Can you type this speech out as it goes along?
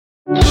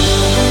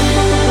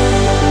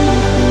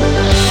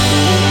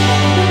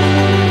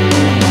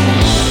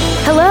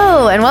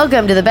Hello and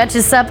welcome to the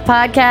Betches Sup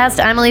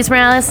podcast. I'm Elise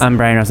Morales. I'm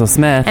Brian Russell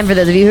Smith. And for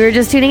those of you who are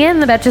just tuning in,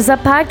 the Betches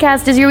Sup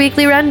podcast is your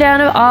weekly rundown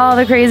of all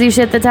the crazy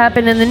shit that's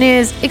happened in the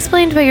news,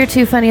 explained by your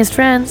two funniest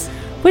friends.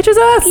 Which is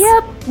us.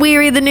 Yep, we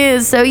read the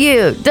news so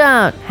you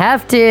don't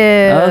have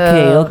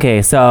to.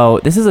 Okay. So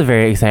this is a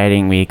very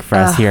exciting week for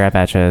us here at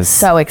Betches.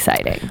 So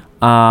exciting.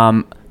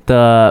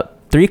 The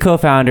three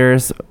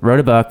co-founders wrote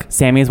a book.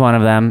 Sammy's one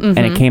of them, and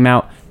it came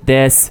out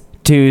this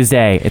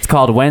Tuesday. It's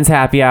called When's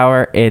Happy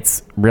Hour.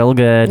 It's real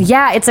good.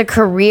 Yeah, it's a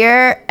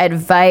career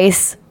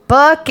advice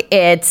book.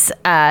 It's,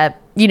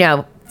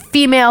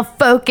 female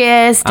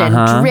focused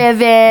and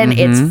driven.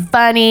 It's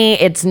funny.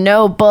 It's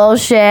no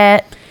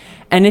bullshit.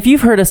 And if you've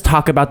heard us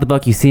talk about the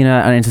book, you've seen it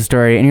on Insta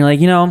Story, and you're like,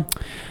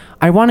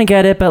 I want to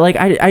get it, but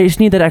I just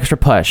need that extra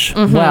push.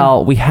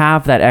 Well, we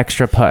have that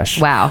extra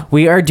push. Wow.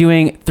 We are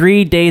doing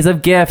 3 days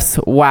of gifts.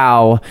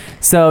 Wow.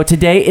 So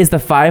today is the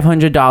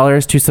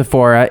 $500 to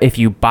Sephora. If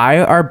you buy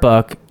our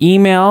book,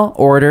 email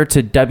order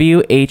to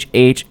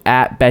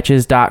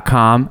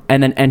whh@betches.com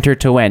and then enter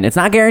to win. It's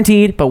not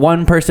guaranteed, but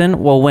one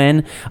person will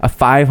win a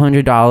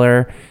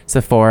 $500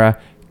 Sephora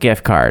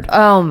gift card.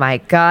 Oh my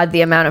God,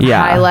 the amount of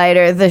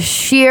highlighter, the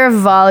sheer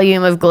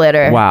volume of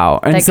glitter.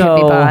 Wow. And that so could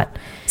be bought.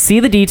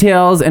 See the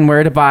details and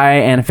where to buy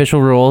and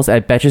official rules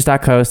at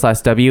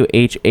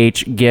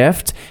betches.co/WHH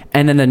gift.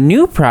 And then the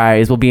new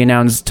prize will be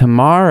announced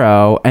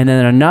tomorrow. And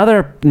then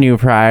another new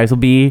prize will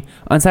be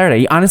on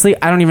Saturday. Honestly,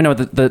 I don't even know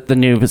what the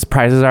new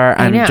prizes are.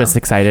 I'm just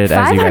excited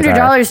as you guys are.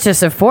 $500 to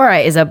Sephora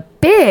is a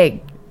big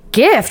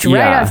gift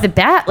right off the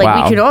bat. We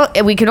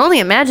can only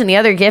imagine the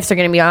other gifts are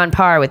going to be on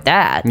par with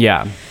that.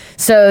 Yeah.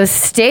 So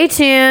stay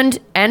tuned,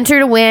 enter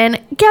to win,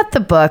 get the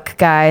book,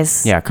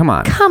 guys. Yeah, come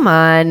on. Come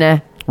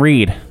on.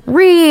 Read a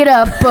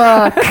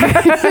book.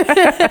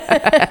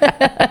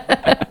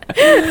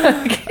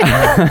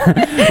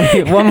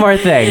 Wait, one more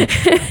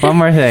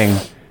thing.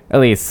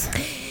 Elise.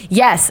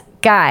 Yes,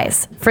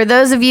 guys, for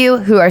those of you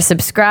who are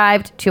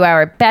subscribed to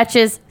our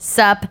Betches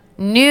Sup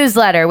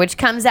newsletter, which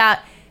comes out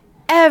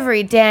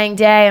every dang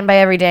day, and by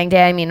every dang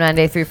day, I mean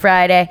Monday through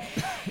Friday.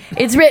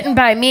 It's written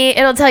by me.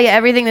 It'll tell you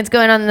everything that's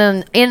going on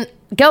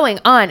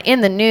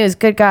in the news.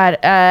 Good God.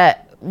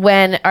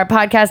 When our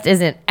podcast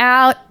isn't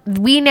out,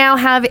 we now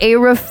have a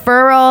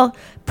referral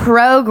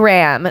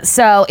program.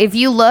 So if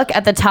you look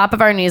at the top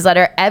of our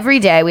newsletter every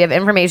day, we have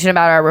information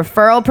about our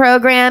referral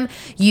program.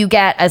 You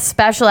get a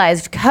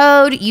specialized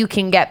code. You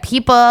can get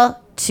people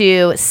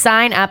to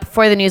sign up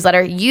for the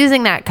newsletter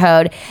using that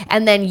code,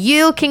 and then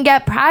you can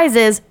get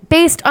prizes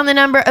based on the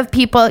number of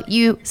people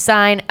you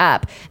sign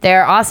up.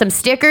 There are awesome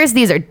stickers.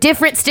 These are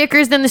different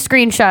stickers than the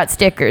screenshot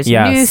stickers.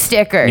 Yes. New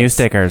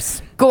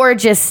stickers.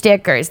 Gorgeous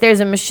stickers. There's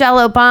a Michelle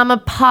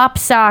Obama pop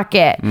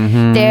socket.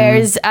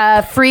 There's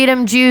a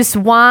Freedom Juice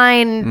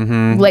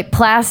wine, like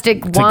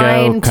plastic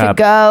wine to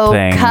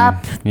go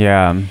cup.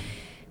 Yeah.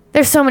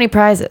 There's so many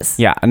prizes.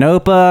 Yeah, a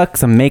notebook,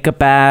 some makeup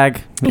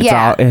bag.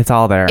 It's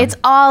all there. It's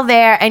all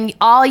there, and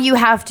all you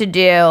have to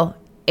do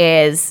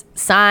is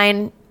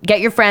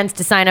get your friends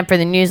to sign up for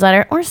the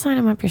newsletter, or sign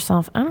them up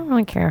yourself. I don't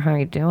really care how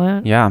you do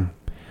it. Yeah.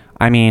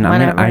 I mean,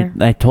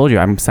 I told you,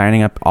 I'm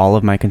signing up all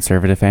of my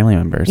conservative family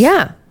members.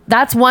 Yeah.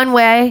 That's one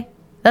way.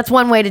 That's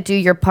one way to do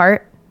your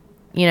part.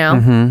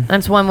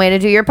 That's one way to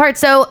do your part.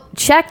 So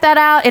check that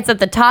out. It's at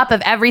the top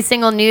of every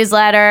single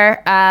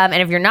newsletter. And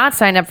if you're not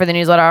signed up for the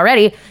newsletter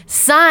already,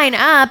 sign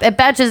up at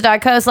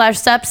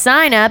betches.co/sup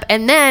sign up,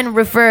 and then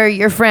refer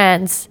your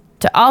friends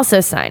to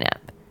also sign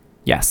up.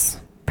 Yes.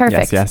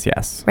 Perfect.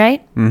 Yes.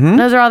 Right?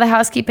 Those are all the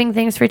housekeeping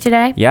things for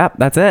today. Yep,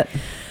 that's it.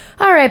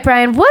 All right,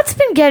 Brian, what's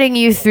been getting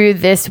you through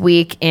this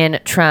week in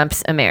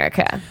Trump's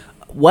America?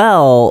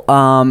 Well,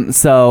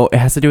 so it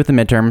has to do with the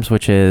midterms,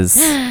 which is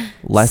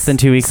less than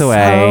 2 weeks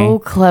away. So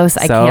close.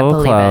 I can't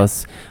believe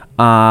it.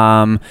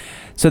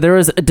 So there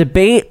was a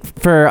debate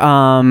for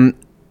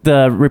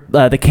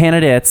the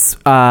candidates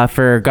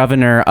for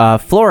governor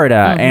of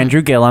Florida,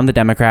 Andrew Gillum, the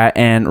Democrat,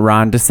 and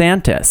Ron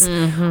DeSantis.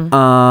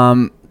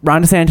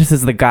 Ron DeSantis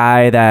is the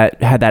guy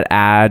that had that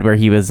ad where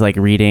he was like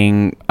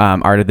reading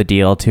Art of the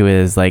Deal to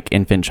his like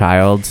infant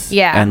child,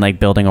 and like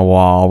building a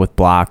wall with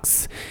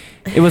blocks.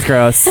 It was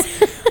gross.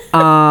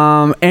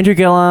 Andrew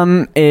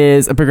Gillum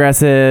is a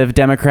progressive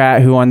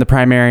Democrat who won the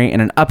primary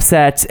in an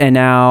upset, and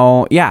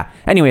now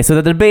anyway, so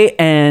the debate,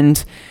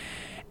 and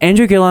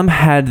Andrew Gillum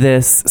had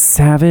this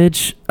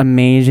savage,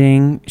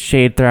 amazing,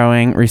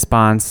 shade-throwing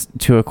response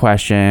to a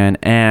question,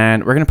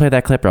 and we're going to play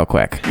that clip real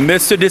quick.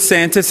 Mr.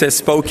 DeSantis has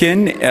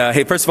spoken.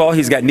 Hey, first of all,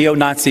 he's got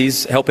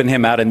neo-Nazis helping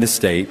him out in this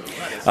state.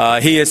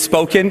 He has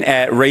spoken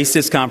at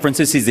racist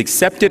conferences. He's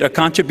accepted a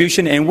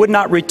contribution and would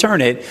not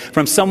return it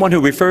from someone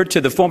who referred to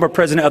the former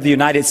president of the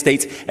United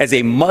States as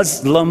a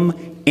Muslim,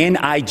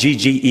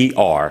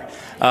 Nigger.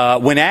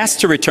 When asked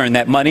to return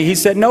that money, he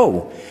said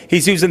no.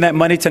 He's using that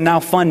money to now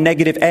fund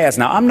negative ads.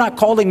 Now, I'm not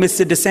calling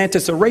Mr.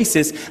 DeSantis a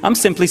racist. I'm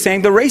simply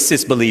saying the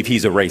racists believe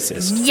he's a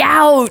racist.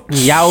 Youch.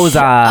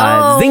 Yowza.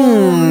 Oh,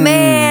 Zing.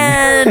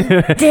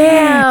 man.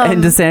 Damn.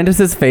 And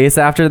DeSantis' face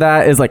after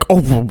that is like,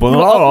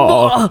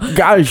 oh,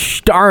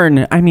 gosh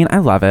darn. I mean, I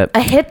love it.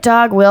 A hit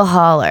dog will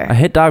holler. A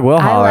hit dog will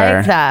holler. I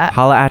like that.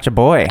 Holla at your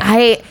boy.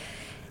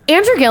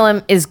 Andrew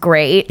Gillum is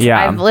great.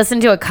 Yeah. I've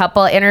listened to a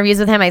couple interviews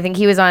with him. I think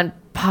he was on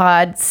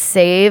Pod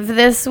Save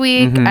this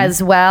week Mm-hmm.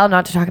 as well.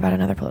 Not to talk about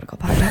another political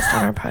podcast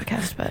on our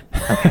podcast, but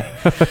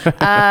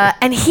okay.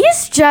 And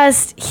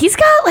he's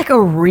got like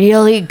a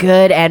really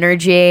good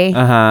energy.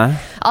 Uh-huh.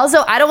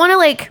 Also, I don't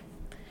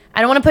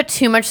want to put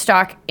too much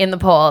stock in the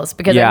polls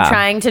because Yeah. I'm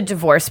trying to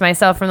divorce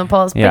myself from the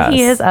polls, but Yes.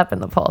 he is up in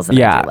the polls. And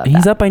I Yeah, do love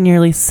he's that. up by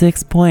nearly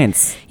 6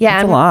 points. Yeah,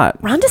 That's a and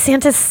lot. Ron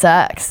DeSantis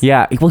sucks.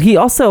 Yeah. Well, he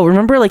also,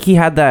 remember, like, he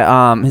had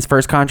that, his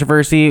first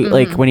controversy, Mm-hmm.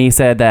 like, when he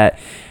said that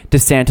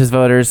DeSantis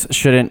voters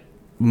shouldn't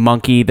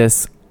monkey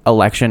this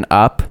election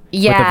up with a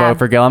Yeah. vote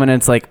for Gillum. And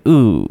it's like,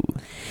 ooh.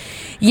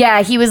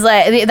 Yeah, he was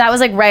like, that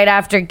was like right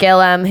after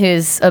Gillum,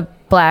 who's a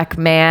black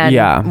man,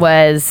 Yeah.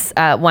 was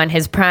won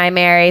his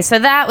primary. So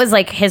that was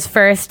like his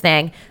first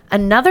thing.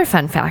 Another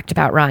fun fact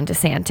about Ron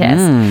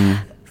DeSantis.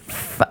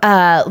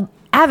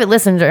 Avid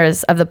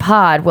listeners of the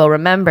pod will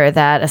remember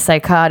that a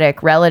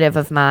psychotic relative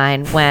of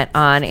mine went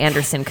on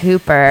Anderson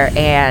Cooper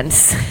and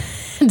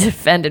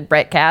defended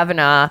Brett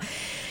Kavanaugh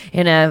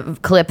in a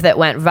clip that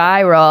went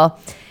viral.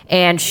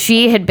 And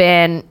she had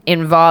been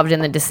involved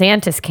in the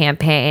DeSantis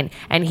campaign,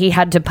 and he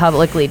had to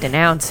publicly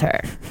denounce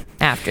her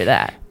after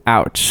that.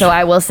 Ouch. So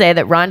I will say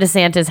that Ron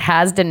DeSantis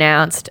has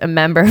denounced a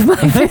member of my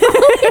family.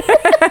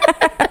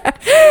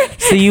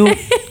 So you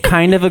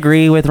kind of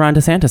agree with Ron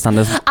DeSantis on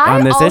this I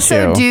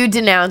also issue. do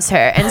denounce her.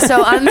 And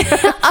so on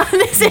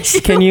this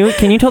issue. Can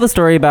you tell the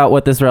story about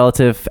what this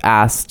relative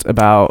asked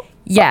about?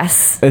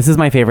 Yes. This is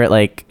my favorite,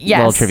 like, Yes.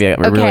 little trivia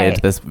related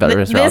to this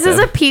relative. This is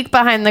a peek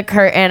behind the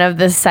curtain of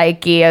the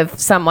psyche of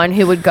someone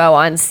who would go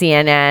on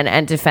CNN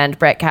and defend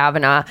Brett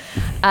Kavanaugh.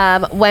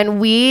 When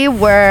we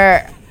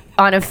were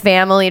on a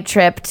family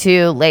trip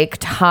to Lake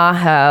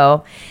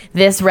Tahoe,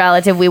 this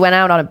relative, we went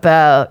out on a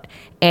boat,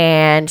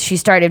 and she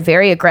started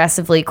very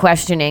aggressively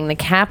questioning the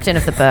captain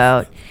of the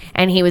boat.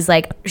 And she was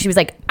like,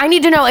 I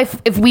need to know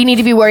if we need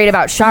to be worried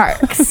about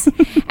sharks.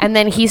 And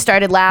then he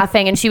started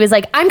laughing, and she was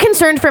like, I'm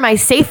concerned for my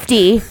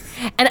safety,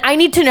 and I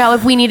need to know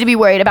if we need to be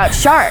worried about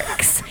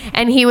sharks.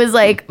 And he was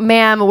like,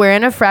 ma'am, we're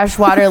in a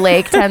freshwater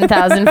lake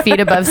 10,000 feet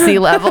above sea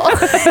level.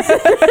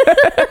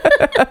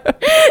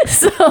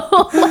 So,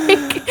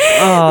 like,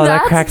 Oh, that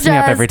that's cracks me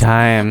up every just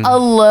time. a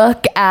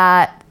look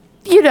at,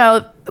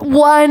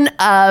 one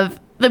of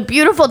the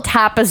beautiful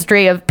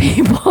tapestry of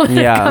people that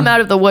Yeah. come out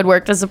of the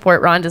woodwork to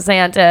support Ron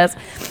DeSantis.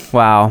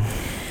 Wow.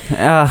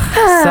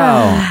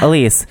 So,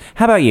 Elise,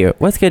 how about you?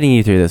 What's getting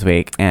you through this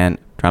week and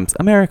Trump's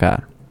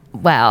America?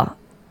 Well,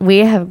 we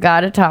have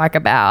got to talk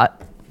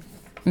about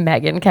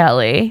Megyn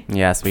Kelly.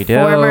 Yes, we do.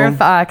 Former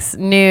Fox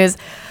News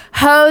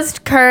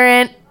host,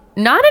 current,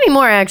 not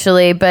anymore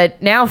actually,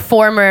 but now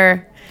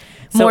former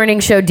morning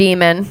show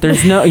demon.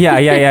 There's no,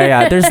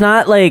 yeah. There's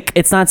not like,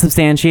 it's not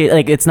substantiated,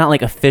 like, it's not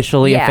like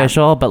officially Yeah.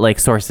 official, but like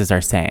sources are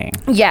saying.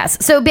 Yes.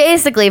 So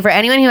basically, for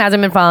anyone who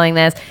hasn't been following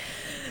this,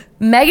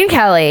 Megyn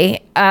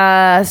Kelly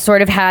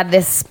sort of had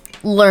this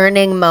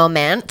learning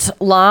moment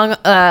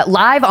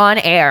live on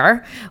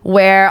air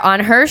where on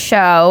her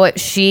show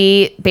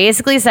she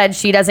basically said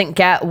she doesn't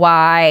get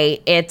why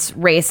it's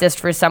racist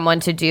for someone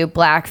to do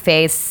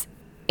blackface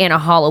in a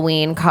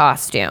Halloween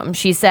costume.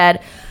 She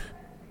said,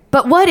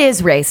 but what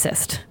is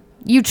racist?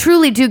 You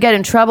truly do get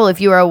in trouble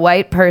if you are a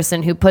white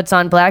person who puts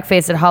on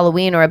blackface at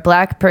Halloween or a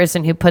black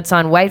person who puts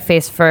on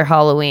whiteface for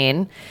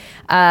Halloween.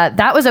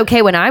 That was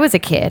okay when I was a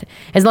kid,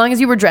 as long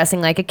as you were dressing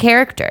like a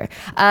character.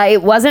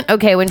 It wasn't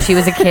okay when she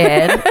was a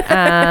kid.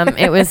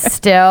 It was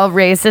still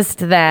racist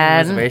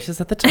then. It was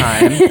racist at the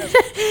time,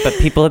 but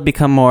people have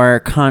become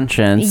more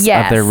conscious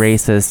Yes. of their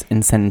racist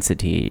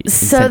insensitivity.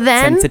 So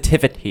then-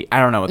 sensitivity. I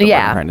don't know what the word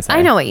I'm trying to say.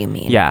 I know what you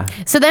mean. Yeah.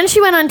 So then she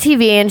went on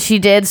TV and she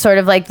did sort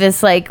of like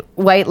this like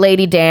white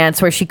lady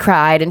dance where she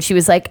cried and she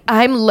was like,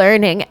 I'm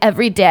learning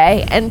every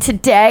day. And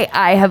today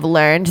I have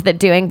learned that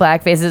doing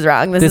blackface is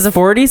wrong. This This is a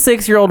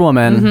 46-year-old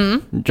woman,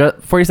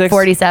 46?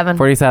 47.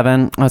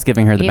 47. I was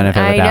giving her the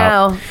benefit of the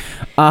doubt.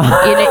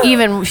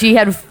 I know. She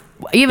had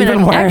even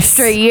an worse.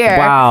 extra year.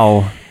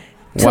 Wow.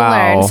 To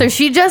learn. So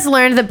she just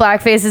learned that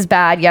blackface is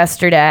bad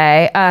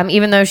yesterday,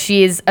 even though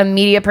she's a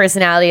media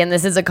personality and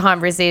this is a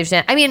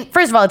conversation. I mean,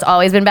 first of all, it's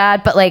always been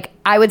bad, but like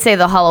I would say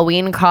the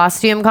Halloween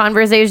costume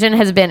conversation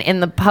has been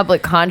in the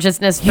public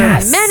consciousness for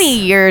Yes. many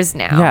years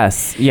now.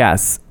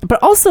 Yes.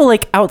 But also,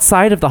 like,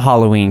 outside of the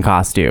Halloween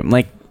costume,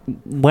 like,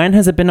 when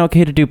has it been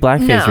okay to do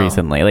blackface No.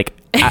 recently? Like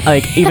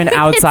even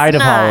outside of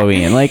not.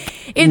 Halloween, like,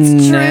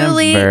 It's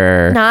truly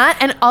never. not.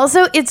 And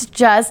also, it's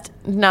just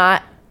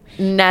not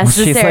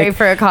necessary like-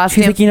 for a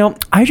costume. She's like,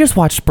 I just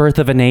watched Birth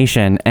of a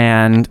Nation,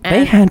 and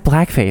they had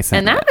blackface in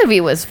And it. that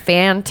movie was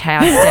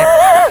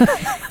fantastic.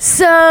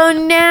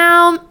 So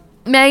now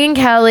Megyn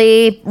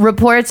Kelly,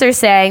 reports are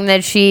saying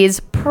that she's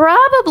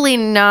probably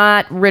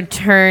not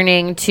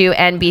returning to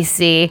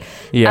NBC.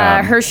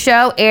 Yeah. Her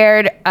show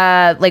aired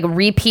like a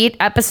repeat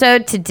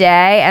episode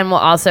today and will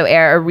also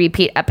air a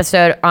repeat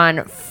episode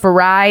on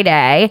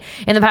Friday.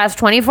 In the past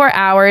 24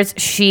 hours,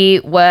 she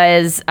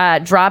was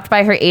dropped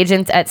by her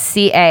agents at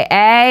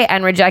CAA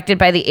and rejected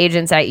by the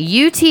agents at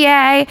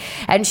UTA.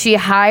 And she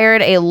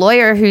hired a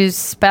lawyer who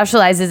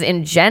specializes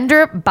in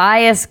gender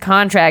bias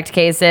contract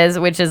cases,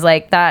 which is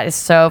like, that is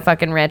so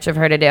fucking rich of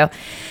her to do.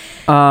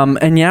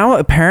 And now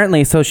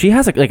apparently, so she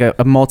has like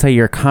a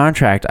multi-year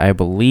contract, I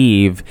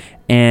believe.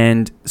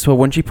 And so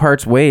when she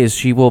parts ways,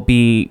 she will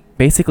be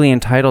basically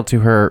entitled to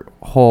her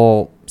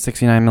whole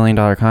 $69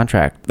 million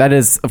contract. That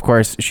is, of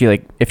course,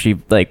 if she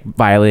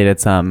violated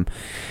some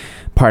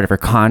part of her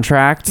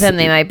contract, then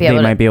they might be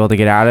able to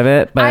get out of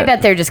it. But I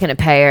bet they're just going to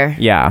pay her.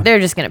 Yeah. They're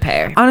just going to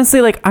pay her.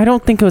 Honestly, I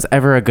don't think it was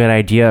ever a good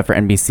idea for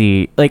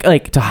NBC,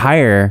 to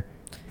hire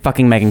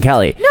fucking Megyn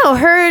Kelly. No,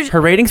 her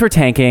ratings were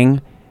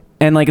tanking.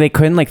 And they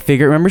couldn't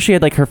remember she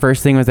had her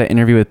first thing was that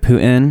interview with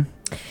Putin.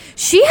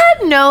 She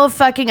had no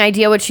fucking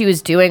idea what she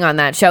was doing on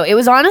that show. It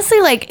was honestly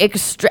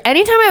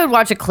anytime I would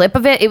watch a clip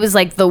of it, it was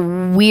the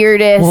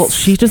weirdest. Well,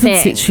 she doesn't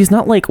thing. She's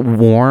not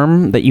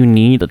warm that you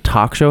need a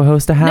talk show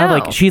host to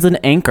have. No. She's an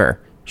anchor.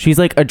 She's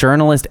a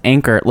journalist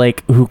anchor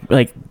who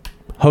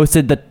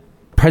hosted the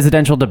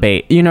presidential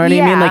debate. You know what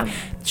I mean?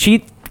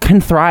 She can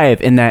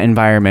thrive in that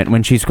environment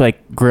when she's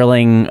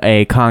grilling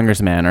a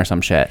congressman or some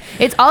shit.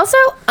 It's also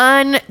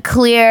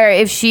unclear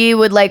if she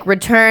would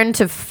return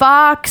to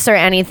Fox or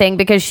anything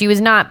because she was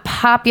not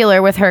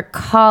popular with her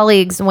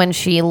colleagues when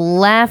she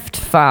left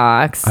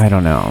Fox. I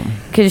don't know.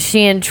 Because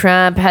she and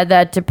Trump had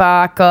that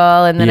debacle,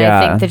 and then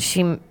I think that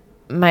she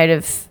might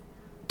have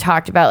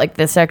talked about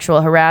the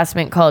sexual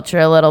harassment culture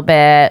a little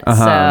bit.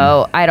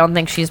 So I don't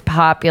think she's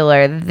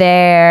popular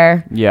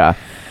there. Yeah.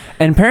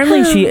 And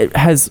apparently she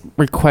has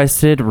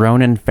requested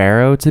Ronan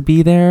Farrow to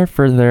be there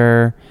for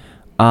their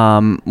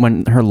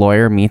when her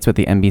lawyer meets with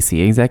the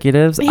NBC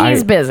executives.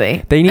 He's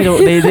busy. They need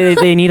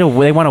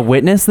they want a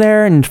witness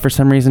there, and for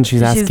some reason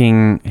she's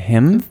asking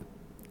him.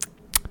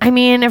 I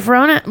mean, if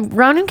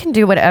Ronan can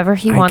do whatever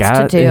he wants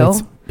to do.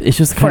 It's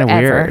just kind of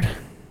weird.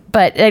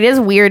 But it is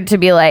weird to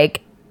be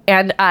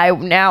and I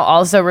now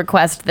also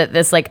request that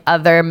this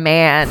other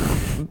man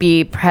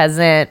be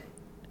present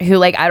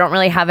who I don't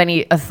really have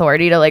any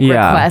authority to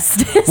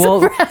request.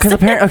 Well, because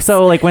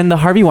apparently, when the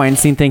Harvey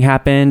Weinstein thing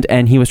happened,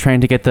 and he was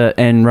trying to get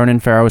and Ronan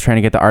Farrow was trying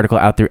to get the article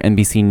out through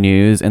NBC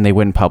News, and they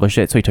wouldn't publish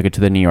it, so he took it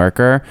to the New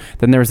Yorker.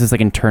 Then there was this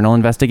internal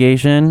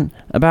investigation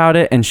about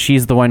it, and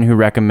she's the one who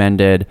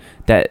recommended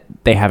that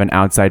they have an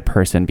outside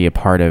person be a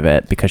part of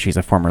it because she's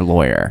a former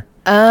lawyer.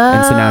 Oh.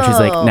 And so now she's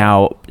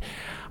now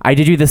I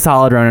did you the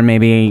solid, Ronan.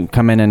 Maybe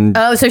come in and...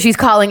 Oh, so she's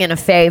calling in a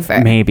favor.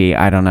 Maybe.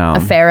 I don't know.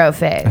 A Pharaoh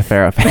fave. A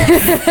Pharaoh fave.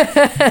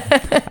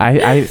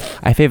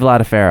 I fave a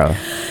lot of Pharaoh.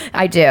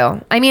 I do.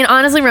 I mean,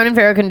 honestly, Ronan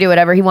Farrow can do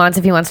whatever he wants.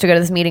 If he wants to go to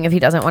this meeting, if he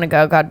doesn't want to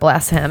go, God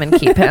bless him and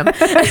keep him.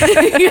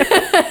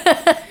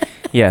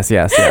 Yes.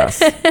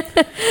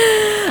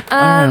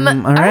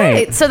 All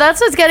right. So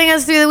that's what's getting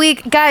us through the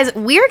week. Guys,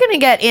 we're going to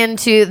get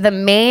into the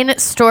main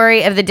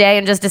story of the day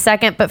in just a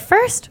second. But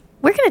first,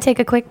 we're going to take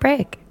a quick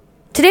break.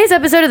 Today's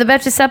episode of the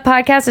Betches Sup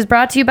podcast is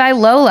brought to you by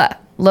Lola.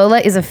 Lola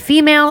is a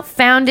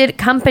female-founded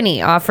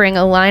company offering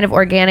a line of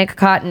organic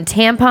cotton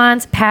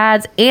tampons,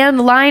 pads, and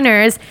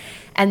liners,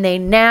 and they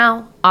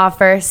now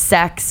offer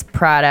sex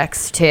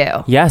products too.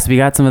 Yes, we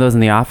got some of those in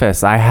the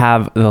office. I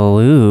have the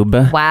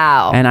lube.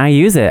 Wow. And I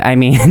use it. I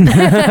mean,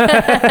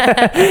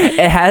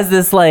 it has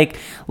this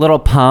little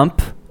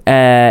pump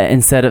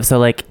instead of,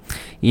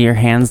 your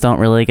hands don't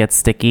really get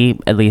sticky,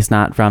 at least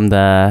not from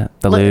the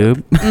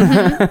lube.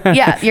 Mm-hmm.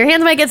 Yeah, your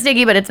hands might get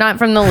sticky, but it's not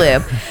from the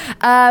lube.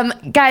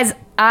 Guys,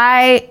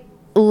 I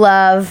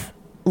love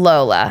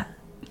Lola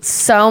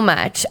so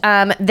much.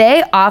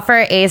 They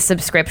offer a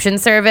subscription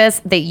service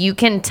that you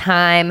can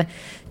time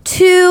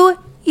to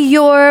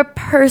your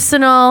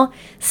personal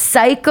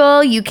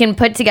cycle. You can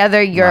put together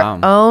your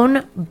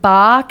own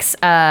box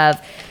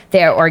of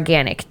their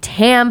organic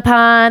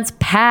tampons,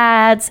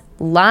 pads,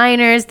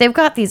 liners. They've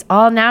got these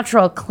all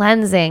natural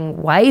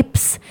cleansing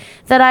wipes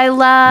that I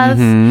love.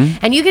 Mm-hmm.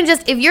 And you can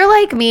just, if you're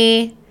like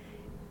me,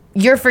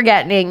 you're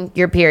forgetting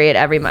your period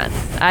every month.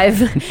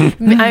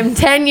 I'm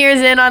 10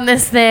 years in on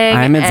this thing.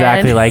 I'm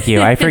exactly like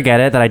you. I forget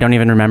it that I don't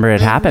even remember it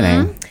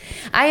happening.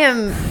 I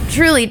am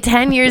truly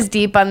 10 years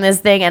deep on this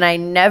thing and I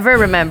never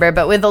remember.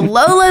 But with a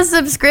Lola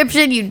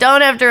subscription, you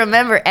don't have to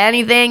remember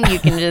anything. You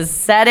can just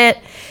set it.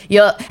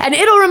 And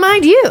it'll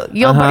remind you.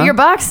 Your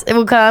box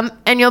will come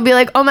and you'll be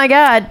like, oh my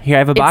God. Here, I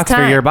have a box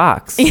for your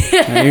box.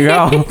 There you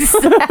go.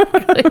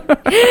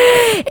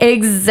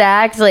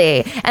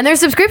 Exactly. And their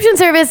subscription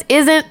service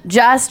isn't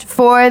just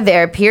for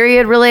their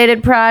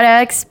period-related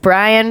products.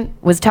 Brian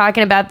was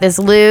talking about this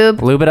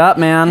lube. Lube it up,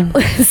 man.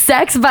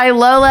 Sex by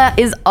Lola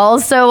is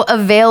also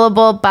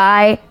available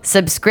by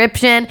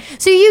subscription.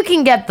 So you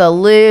can get the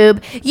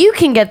lube. You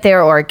can get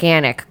their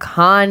organic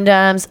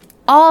condoms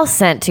all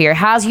sent to your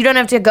house. You don't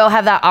have to go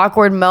have that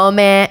awkward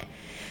moment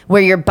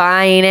where you're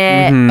buying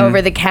it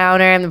over the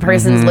counter and the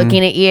person's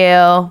looking at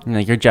you.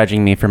 Like, you're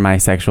judging me for my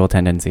sexual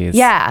tendencies.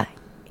 Yeah.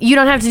 You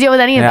don't have to deal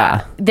with any of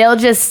that. They'll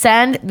just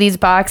send these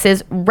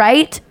boxes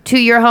right to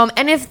your home.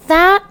 And if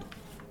that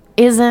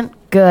isn't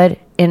good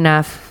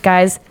enough,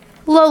 guys,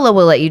 Lola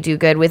will let you do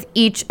good with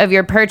each of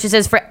your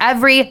purchases. For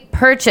every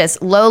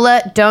purchase,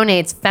 Lola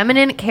donates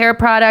feminine care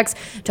products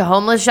to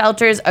homeless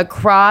shelters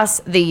across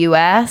the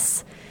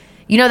U.S.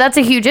 You know, that's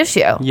a huge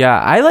issue. Yeah,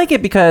 I like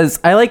it because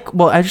I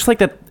just like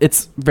that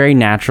it's very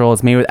natural.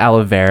 It's made with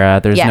aloe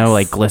vera. There's no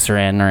like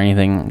glycerin or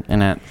anything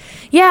in it.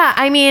 Yeah,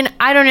 I mean,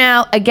 I don't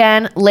know.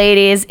 Again,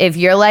 ladies, if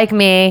you're like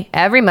me,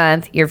 every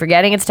month you're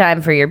forgetting it's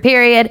time for your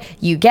period.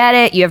 You get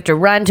it. You have to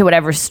run to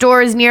whatever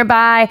store is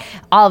nearby.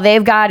 All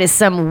they've got is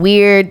some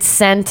weird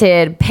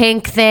scented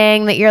pink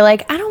thing that you're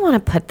like, I don't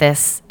want to put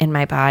this in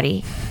my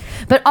body.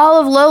 But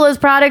all of Lola's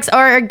products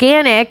are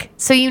organic,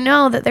 so you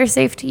know that they're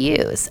safe to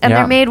use. And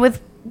they're made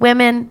with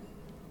women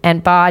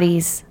and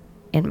bodies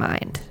in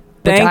mind.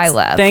 Which I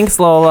love. Thanks,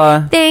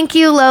 Lola. Thank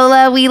you,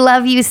 Lola. We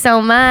love you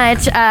so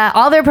much.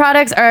 All their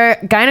products are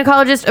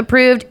gynecologist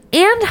approved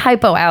and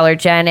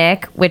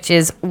hypoallergenic, which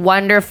is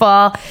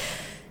wonderful.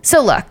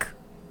 So look,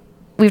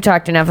 we've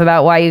talked enough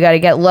about why you got to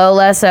get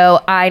Lola.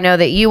 So I know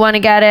that you want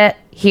to get it.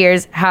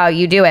 Here's how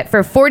you do it.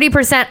 For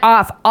 40%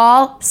 off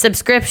all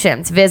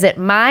subscriptions, visit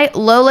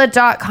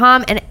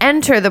mylola.com and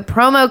enter the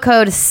promo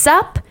code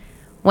SUP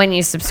when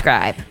you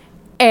subscribe.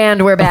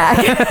 And we're back.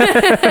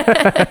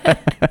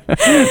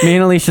 Me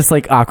and Elise just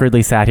like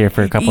awkwardly sat here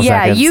for a couple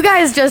seconds. Yeah, you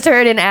guys just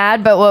heard an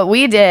ad, but what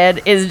we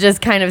did is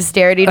just kind of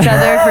stare at each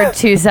other for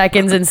 2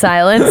 seconds in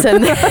silence,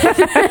 and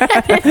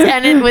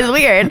it was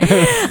weird.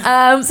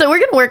 So we're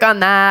gonna work on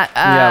that.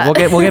 Yeah, we'll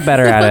get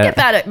better at it. We'll get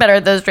better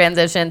at those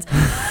transitions.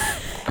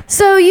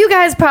 So you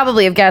guys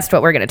probably have guessed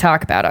what we're going to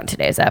talk about on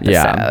today's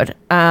episode,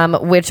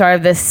 which are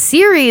the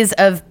series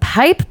of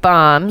pipe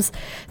bombs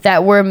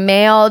that were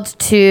mailed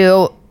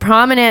to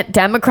prominent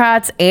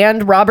Democrats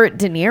and Robert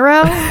De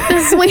Niro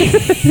this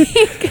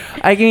week.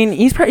 I mean,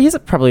 he's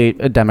probably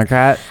a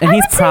Democrat, and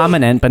he's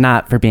prominent, but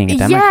not for being a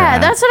Democrat. Yeah,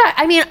 that's what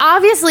I mean.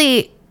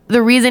 Obviously,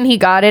 the reason he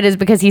got it is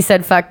because he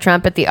said "fuck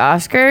Trump" at the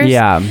Oscars.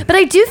 Yeah, but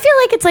I do feel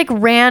like it's like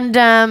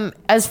random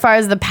as far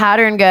as the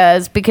pattern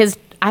goes, because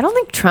I don't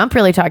think Trump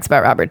really talks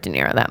about Robert De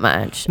Niro that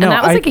much. And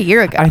that was like a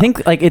year ago. I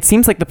think like it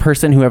seems like the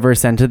person whoever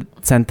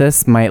sent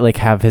this might like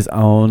have his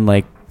own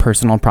like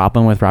personal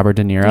problem with Robert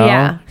De Niro.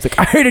 Yeah. It's like,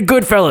 I hated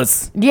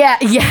Goodfellas. Yeah,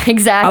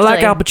 exactly. I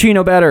like Al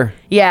Pacino better.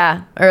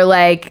 Yeah. Or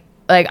like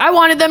I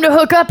wanted them to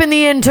hook up in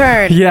The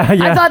Intern. Yeah.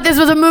 I thought this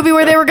was a movie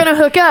where they were going to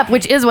hook up,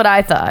 which is what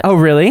I thought. Oh,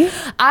 really?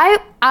 I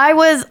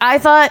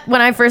thought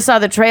when I first saw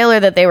the trailer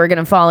that they were going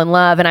to fall in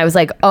love, and I was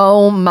like,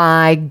 oh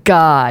my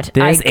God.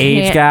 This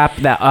age gap,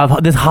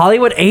 this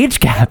Hollywood age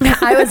gap.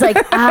 I was like,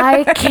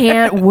 I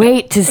can't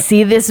wait to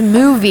see this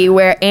movie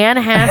where Anne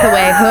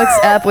Hathaway hooks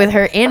up with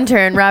her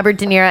intern, Robert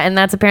De Niro, and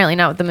that's apparently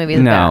not what the movie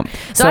is about.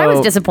 So I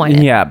was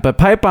disappointed. Yeah, but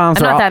pipe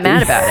bombs I'm not that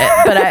mad about it,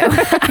 but I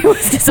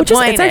was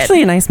disappointed. It's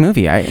actually a nice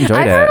movie. I enjoyed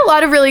it. I've heard a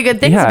lot of really good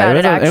things about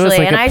it, actually. It was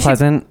like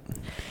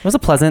It was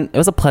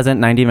a pleasant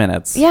 90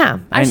 minutes. Yeah,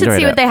 I should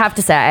see what they have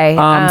to say.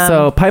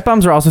 So pipe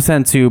bombs were also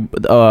sent to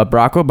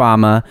Barack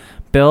Obama,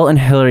 Bill and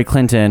Hillary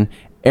Clinton,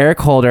 Eric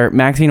Holder,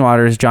 Maxine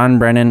Waters, John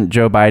Brennan,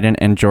 Joe Biden,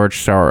 and George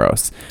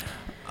Soros.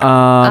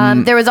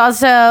 There was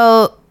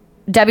also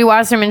Debbie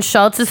Wasserman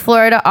Schultz's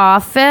Florida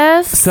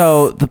office.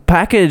 So the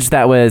package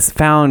that was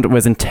found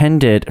was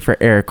intended for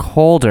Eric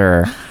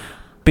Holder,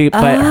 but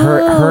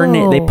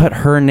they put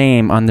her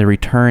name on the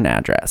return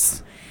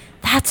address.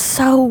 That's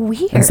so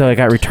weird. And so it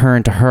got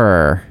returned to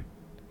her.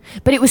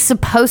 But it was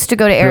supposed to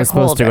go to Eric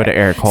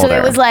Holder. So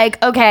it was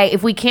like, okay,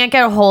 if we can't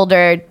get to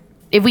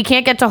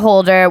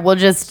Holder, we'll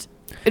just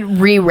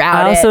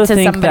reroute it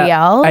to somebody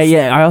else.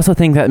 I also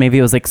think that maybe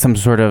it was like some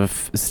sort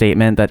of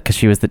statement that because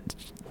she was the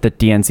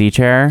DNC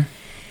chair.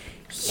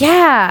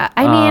 Yeah,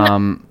 I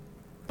mean,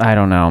 I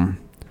don't know.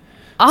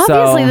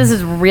 Obviously, this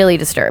is really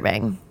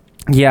disturbing.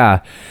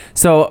 Yeah.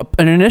 So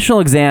an initial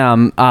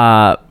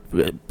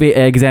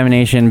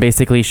examination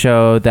basically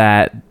showed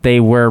that they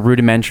were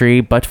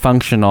rudimentary but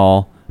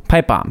functional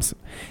pipe bombs,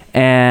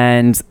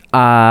 and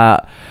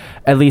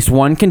at least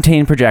one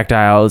contained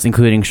projectiles,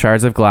 including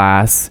shards of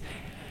glass.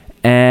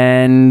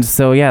 And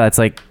so that's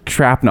like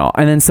shrapnel.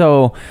 And then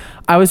so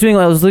I was doing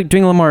a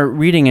little more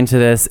reading into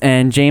this,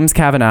 and James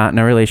Kavanaugh,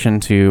 no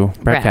relation to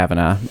Brett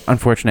Kavanaugh,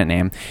 unfortunate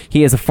name.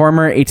 He is a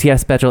former ATF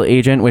special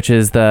agent, which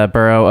is the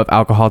Bureau of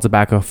Alcohol,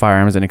 Tobacco,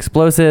 Firearms, and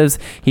Explosives.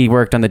 He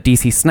worked on the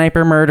DC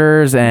sniper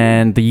murders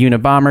and the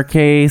Unabomber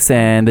case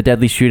and the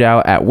deadly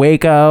shootout at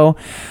Waco.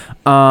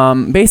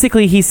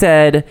 Basically, he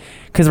said,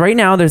 because right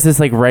now there's this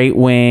like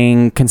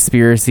right-wing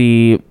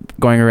conspiracy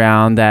going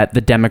around that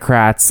the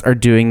Democrats are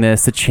doing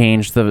this to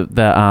change the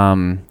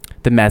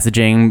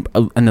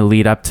messaging in the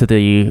lead up to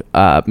the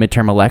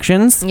midterm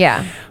elections.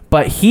 Yeah.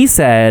 But he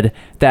said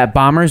that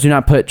bombers do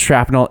not put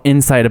shrapnel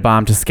inside a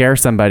bomb to scare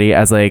somebody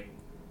as like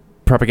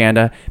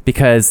propaganda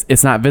because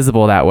it's not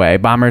visible that way.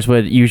 Bombers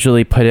would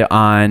usually put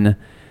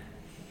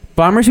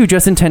Bombers who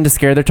just intend to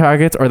scare their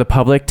targets or the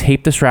public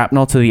tape the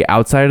shrapnel to the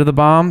outside of the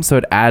bomb, so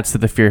it adds to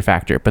the fear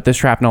factor. But this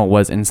shrapnel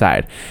was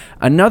inside.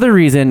 Another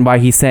reason why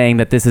he's saying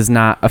that this is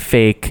not a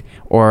fake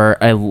or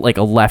a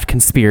left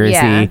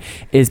conspiracy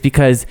is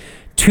because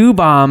 2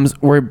 bombs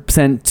were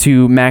sent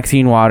to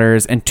Maxine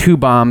Waters and 2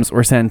 bombs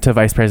were sent to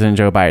Vice President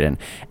Joe Biden.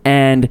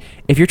 And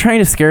if you're trying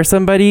to scare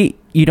somebody,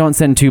 you don't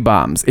send 2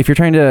 bombs. If you're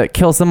trying to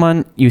kill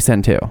someone, you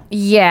send 2.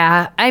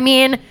 Yeah. I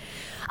mean,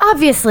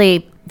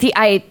 obviously,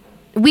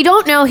 we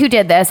don't know who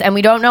did this and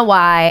we don't know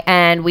why,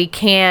 and we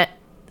can't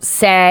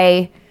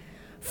say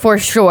for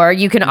sure.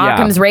 You can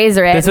Occam's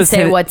razor it and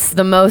say what's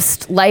the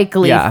most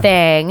likely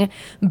thing.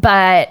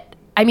 But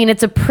I mean,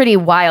 it's a pretty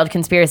wild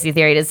conspiracy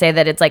theory to say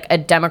that it's like a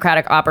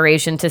Democratic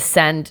operation to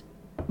send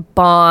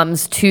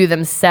bombs to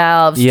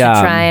themselves to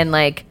try and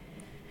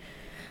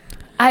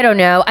I don't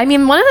know. I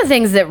mean, one of the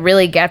things that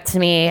really gets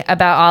me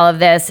about all of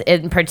this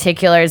in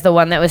particular is the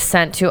one that was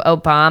sent to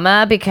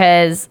Obama,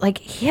 because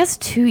he has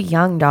 2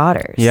 young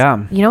daughters.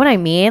 Yeah. You know what I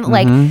mean?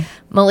 Mm-hmm.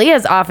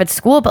 Malia's off at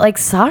school, but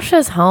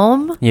Sasha's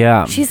home.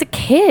 Yeah. She's a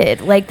kid.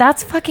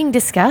 That's fucking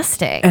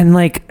disgusting. And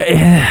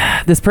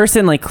this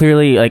person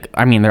clearly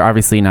I mean, they're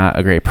obviously not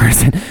a great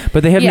person,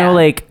 but they have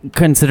no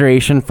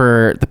consideration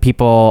for the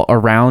people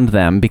around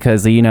them,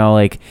 because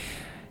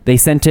they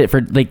sent it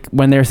for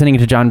when they were sending it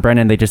to John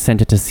Brennan, they just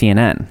sent it to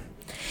CNN.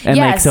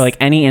 And so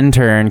any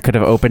intern could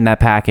have opened that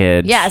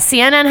package. Yeah,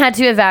 CNN had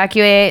to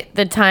evacuate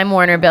the Time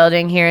Warner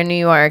building here in New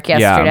York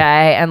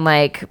yesterday and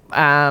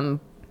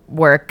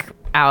work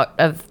out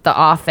of the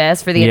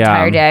office for the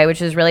entire day,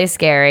 which is really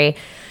scary.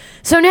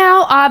 So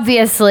now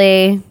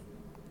obviously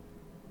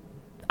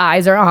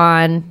eyes are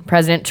on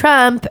President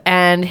Trump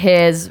and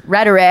his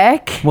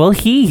rhetoric. Will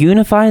he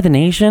unify the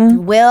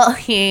nation? Will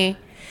he?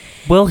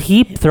 Will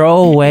he throw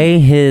away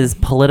his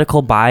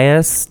political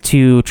bias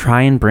to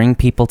try and bring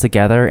people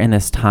together in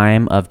this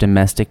time of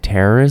domestic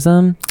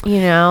terrorism?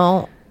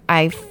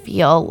 I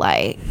feel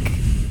like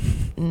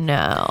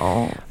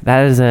no.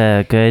 That is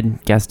a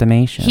good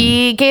guesstimation.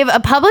 He gave a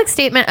public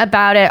statement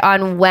about it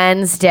on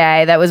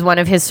Wednesday. That was one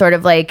of his sort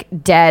of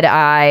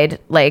dead-eyed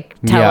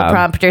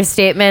teleprompter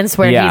statements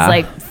where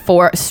he's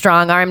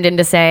strong-armed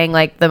into saying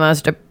the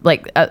most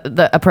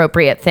the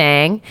appropriate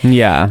thing.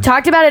 Yeah.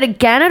 Talked about it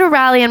again at a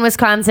rally in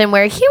Wisconsin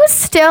where he was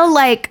still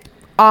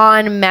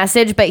on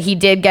message, but he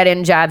did get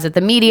in jabs at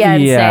the media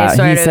and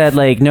say he said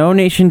no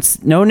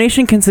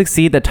nation can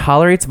succeed that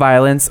tolerates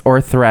violence or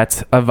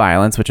threat of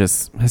violence, which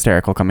is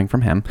hysterical coming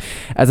from him,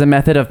 as a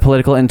method of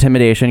political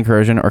intimidation,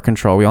 coercion, or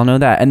control. We all know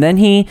that. And then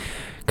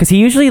because he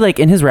usually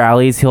in his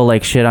rallies, he'll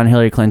shit on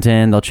Hillary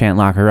Clinton. They'll chant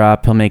lock her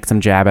up. He'll make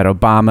some jab at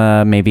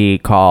Obama, maybe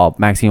call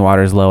Maxine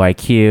Waters low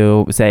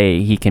IQ,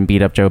 say he can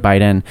beat up Joe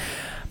Biden.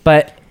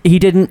 But he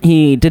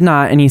did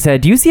not. And he said,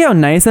 "Do you see how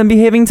nice I'm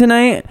behaving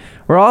tonight?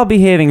 We're all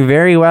behaving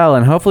very well,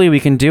 and hopefully we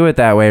can do it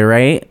that way,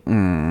 right?"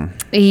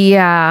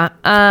 Yeah.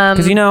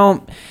 Because,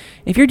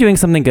 if you're doing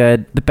something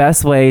good, the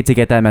best way to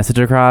get that message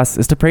across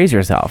is to praise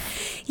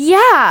yourself.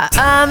 Yeah.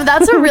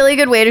 That's a really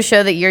good way to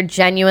show that you're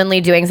genuinely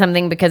doing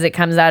something because it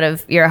comes out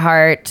of your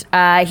heart.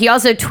 He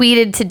also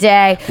tweeted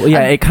today. Well,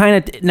 yeah, it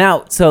kind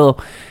of... So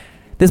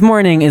this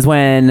morning is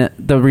when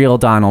the real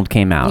Donald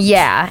came out.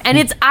 Yeah. And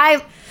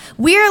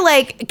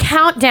we're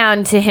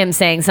countdown to him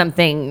saying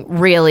something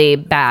really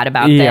bad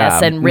about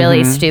this and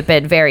really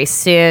stupid very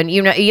soon.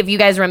 If you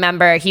guys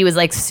remember, he was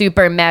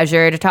super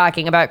measured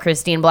talking about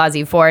Christine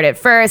Blasey Ford at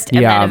first,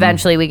 and then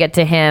eventually we get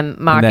to him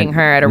mocking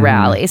her at a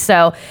rally.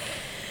 So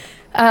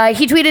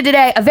he tweeted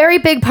today, "A very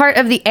big part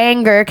of the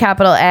anger,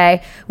 capital A,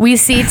 we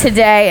see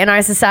today in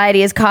our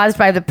society is caused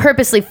by the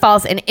purposely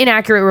false and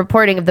inaccurate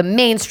reporting of the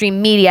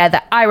mainstream media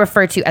that I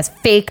refer to as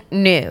fake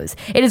news.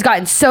 It has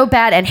gotten so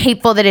bad and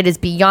hateful that it is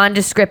beyond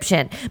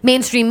description.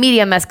 Mainstream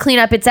media must clean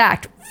up its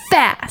act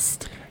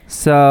fast."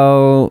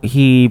 So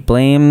he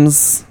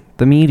blames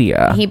the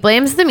media. He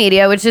blames the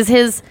media, which is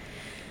his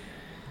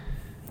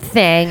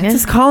thing. It's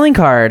his calling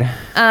card.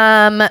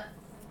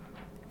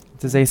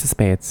 His ace of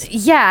spades.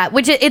 Yeah,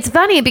 which it's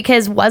funny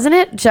because wasn't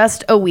it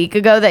just a week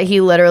ago that he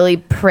literally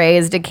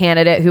praised a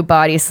candidate who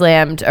body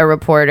slammed a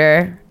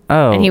reporter?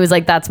 Oh. And he was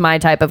like, "That's my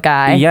type of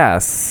guy."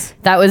 Yes.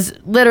 That was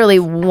literally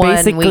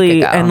one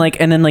week ago.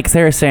 And then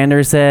Sarah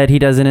Sanders said he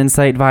doesn't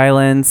incite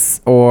violence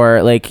or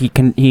he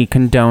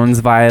condones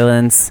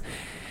violence.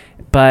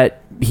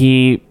 But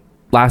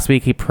last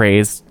week he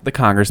praised the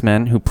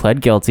congressman who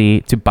pled guilty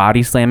to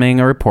body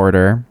slamming a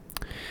reporter.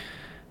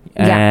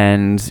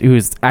 And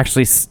who's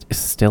actually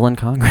still in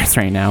Congress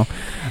right now.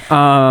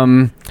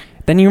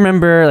 Then you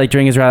remember,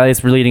 during his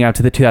rallies leading up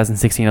to the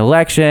 2016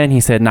 election, he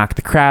said, "Knock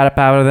the crap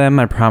out of them.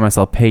 I promise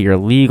I'll pay your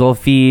legal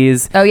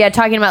fees." Oh, yeah,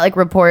 talking about,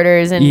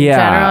 reporters in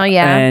general,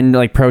 yeah. And,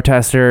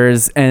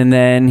 protesters. And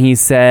then he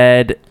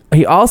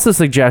also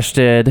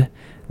suggested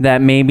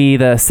that maybe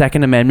the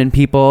Second Amendment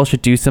people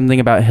should do something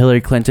about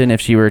Hillary Clinton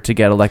if she were to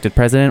get elected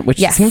president, which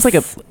seems like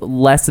a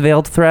less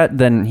veiled threat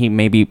than he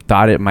maybe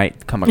thought it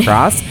might come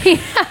across. Yeah.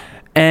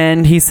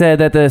 And he said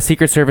that the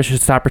Secret Service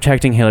should stop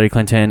protecting Hillary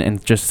Clinton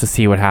and just to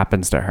see what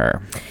happens to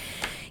her.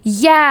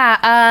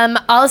 Yeah.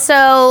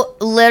 Also,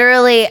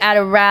 literally at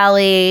a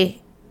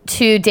rally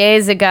 2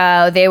 days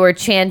ago, they were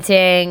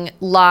chanting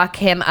 "Lock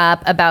him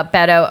up" about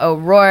Beto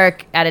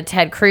O'Rourke at a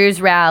Ted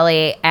Cruz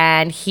rally,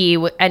 and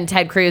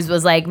Ted Cruz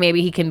was like,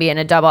 maybe he can be in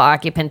a double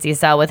occupancy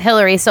cell with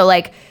Hillary. So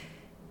like,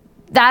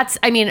 that's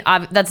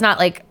not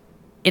like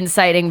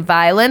inciting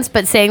violence,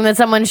 but saying that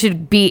someone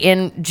should be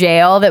in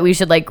jail, that we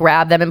should like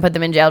grab them and put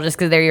them in jail just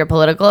because they're your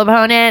political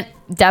opponent,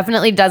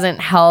 definitely doesn't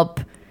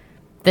help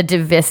the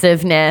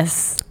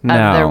divisiveness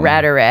of the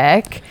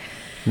rhetoric.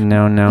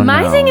 No.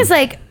 My thing is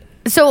like,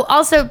 so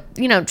also,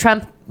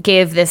 Trump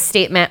gave this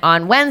statement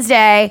on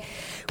Wednesday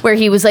where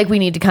he was like, we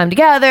need to come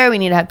together, we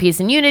need to have peace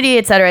and unity,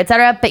 et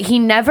cetera, but he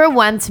never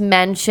once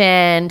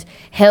mentioned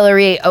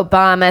Hillary,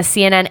 Obama,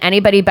 CNN,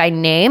 anybody by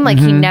name. Like,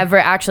 he never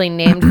actually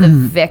named the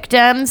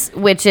victims,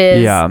 which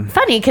is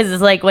funny because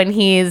it's like when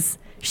he's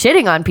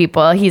shitting on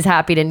people, he's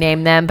happy to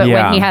name them, but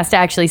when he has to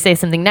actually say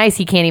something nice,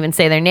 he can't even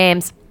say their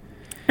names.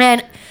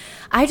 And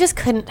I just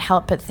couldn't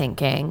help but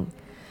thinking,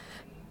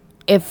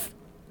 if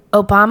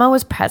Obama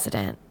was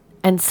president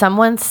and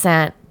someone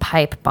sent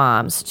pipe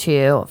bombs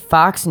to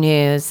Fox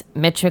News,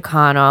 Mitch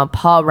McConnell,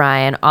 Paul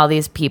Ryan, all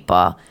these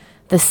people,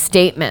 the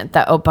statement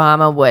that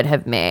Obama would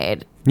have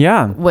made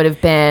would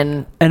have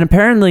been... And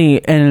apparently,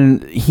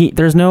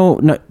 there's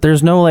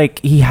no like,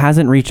 he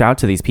hasn't reached out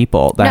to these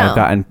people that have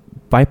gotten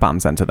pipe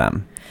bombs sent to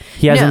them.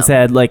 He hasn't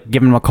said, like,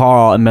 given him a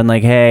call and been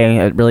like, hey,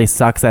 it really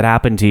sucks that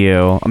happened to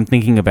you. I'm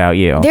thinking about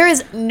you. There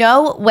is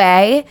no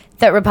way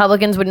that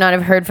Republicans would not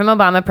have heard from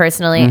Obama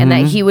personally and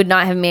that he would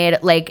not have made,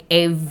 like,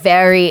 a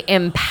very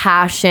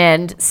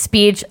impassioned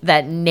speech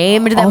that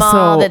named them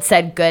all, that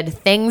said good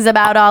things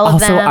about all of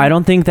them. Also, I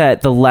don't think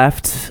that the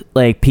left,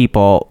 like,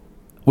 people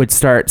would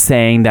start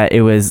saying that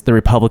it was the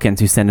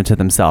Republicans who sent it to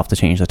themselves to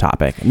change the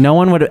topic. No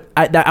one would.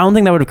 I don't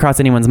think that would have crossed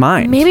anyone's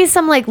mind. Maybe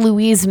some like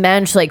Louise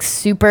Mensch, like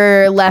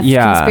super left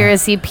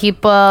conspiracy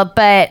people,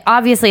 but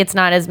obviously it's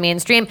not as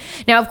mainstream.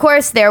 Now, of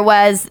course, there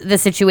was the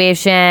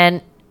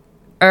situation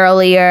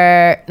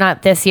earlier,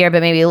 not this year,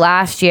 but maybe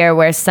last year,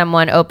 where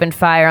someone opened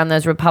fire on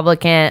those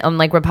Republican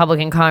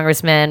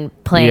congressmen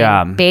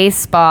playing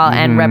baseball,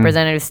 and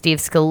Representative Steve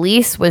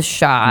Scalise was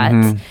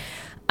shot.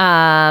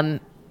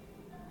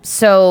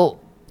 So,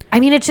 I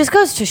mean, it just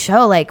goes to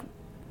show, like,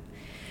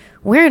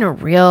 we're in a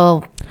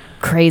real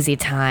crazy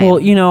time.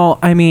 Well,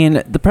 I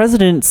mean, the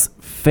president's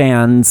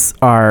fans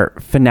are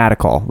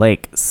fanatical,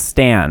 like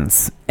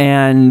stans.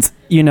 And,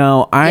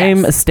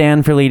 I'm a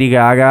stan for Lady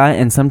Gaga,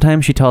 and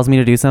sometimes she tells me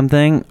to do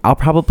something, I'll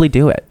probably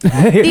do it.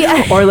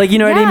 Or, like,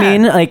 what I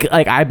mean? Like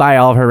I buy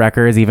all of her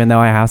records, even though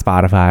I have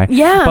Spotify.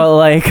 Yeah. But,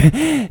 like,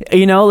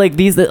 like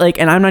these, like,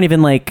 and I'm not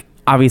even, like,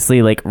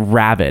 obviously, like,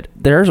 rabid.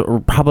 There's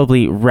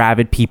probably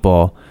rabid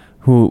people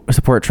who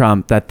support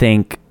Trump that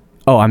think,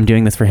 oh, I'm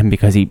doing this for him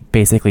because he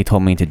basically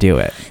told me to do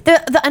it.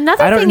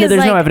 Another thing is,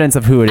 there's no evidence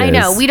of who it is. I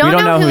know. We don't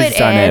know who's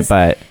done it,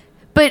 but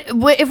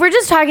if we're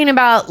just talking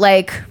about,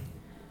 like,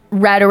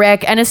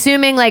 rhetoric and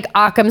assuming, like,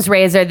 Occam's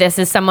razor, this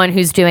is someone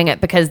who's doing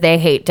it because they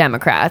hate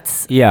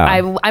Democrats. Yeah.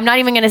 I'm not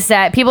even going to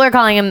say, people are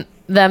calling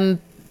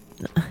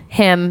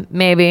him,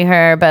 maybe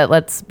her, but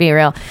let's be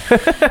real.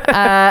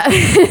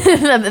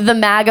 The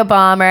MAGA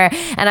bomber.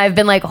 And I've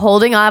been, like,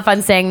 holding off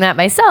on saying that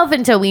myself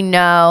until we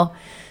know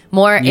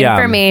more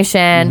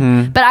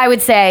information. But I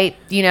would say,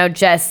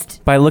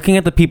 just by looking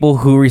at the people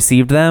who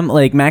received them,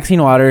 like,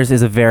 Maxine Waters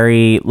is a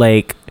very,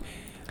 like,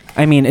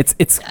 I mean,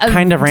 it's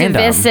kind of random.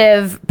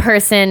 Divisive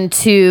person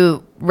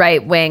to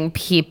right-wing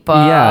people.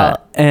 Yeah,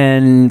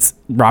 and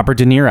Robert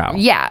De Niro.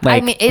 Yeah,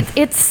 like, I mean,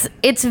 it's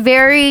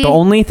very... The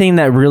only thing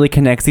that really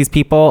connects these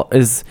people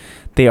is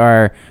they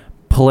are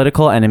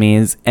political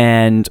enemies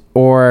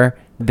or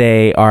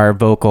they are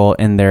vocal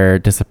in their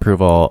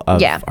disapproval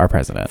of our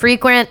president.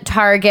 Frequent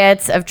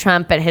targets of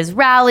Trump at his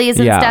rallies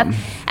and stuff.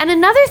 And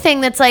another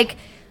thing that's, like,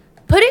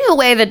 putting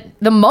away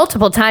the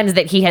multiple times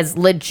that he has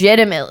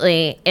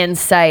legitimately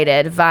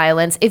incited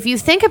violence, if you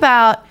think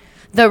about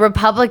the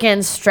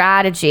Republican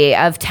strategy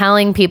of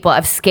telling people,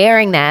 of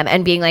scaring them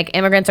and being like,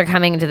 immigrants are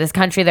coming into this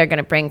country, they're going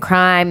to bring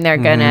crime, they're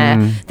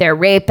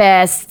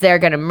rapists, they're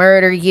going to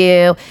murder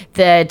you.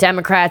 The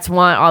Democrats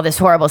want all this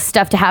horrible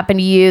stuff to happen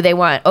to you. They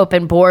want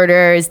open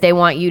borders. They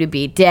want you to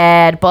be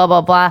dead, blah,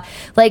 blah, blah.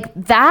 Like,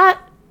 that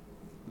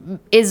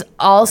is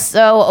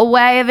also a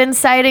way of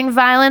inciting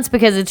violence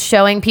because it's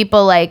showing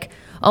people, like,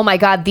 oh my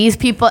God, these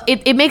people,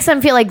 it makes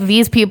them feel like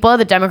these people,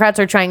 the Democrats,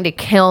 are trying to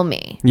kill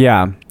me.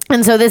 Yeah.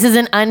 And so this is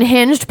an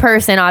unhinged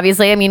person,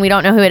 obviously. I mean, we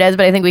don't know who it is,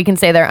 but I think we can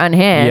say they're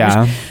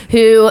unhinged.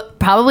 Who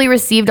probably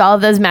received all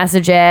of those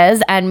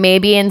messages, and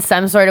maybe in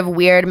some sort of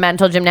weird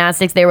mental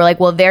gymnastics, they were like,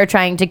 well, they're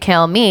trying to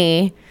kill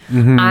me.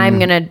 I'm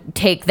going to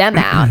take them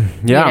out,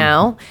 you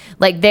know?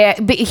 Like,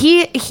 but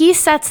he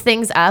sets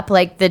things up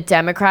like the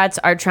Democrats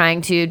are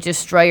trying to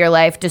destroy your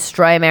life,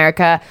 destroy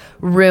America,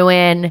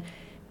 ruin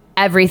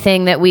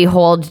everything that we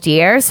hold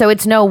dear. So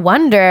it's no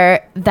wonder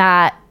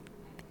that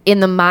in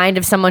the mind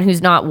of someone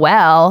who's not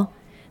well,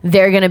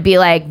 they're going to be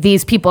like,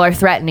 these people are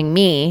threatening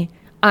me,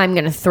 I'm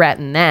going to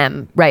threaten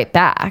them right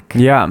back.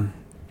 Yeah.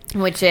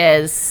 Which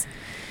is...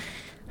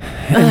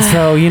 And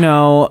so,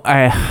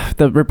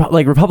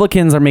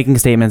 Republicans are making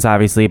statements,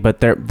 obviously, but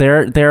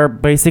they're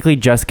basically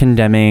just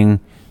condemning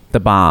the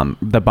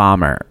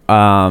bomber,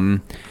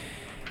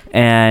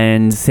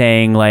 and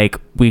saying like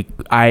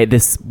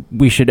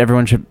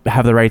everyone should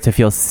have the right to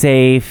feel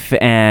safe,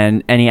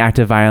 and any act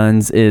of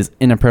violence is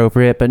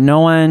inappropriate. But no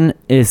one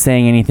is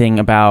saying anything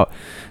about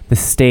the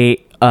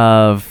state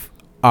of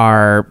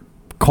our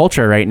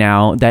culture right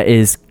now that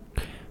is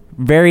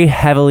very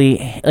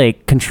heavily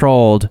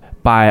controlled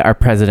by our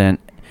president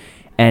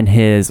and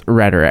his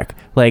rhetoric.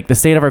 Like, the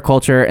state of our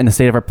culture and the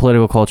state of our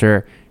political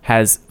culture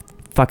has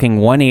fucking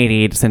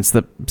 180'd since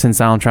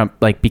Donald Trump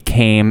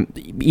became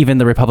even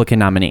the Republican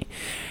nominee,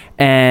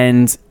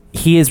 and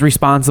he is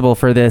responsible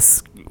for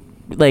this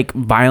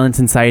violence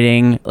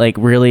inciting,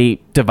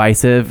 really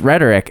divisive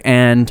rhetoric.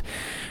 And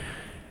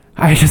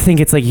I just think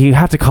it's you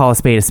have to call a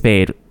spade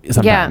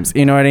sometimes.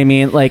 You know what I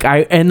mean?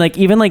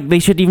 They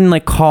should even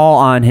call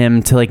on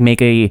him to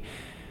make a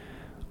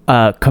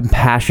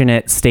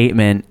compassionate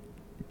statement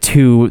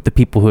to the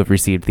people who have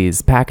received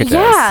these packages.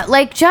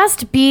 Yeah,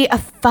 just be a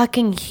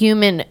fucking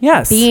human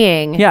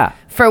being. Yeah.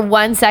 For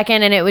 1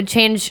 second, and it would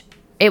change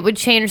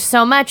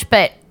so much.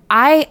 But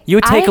you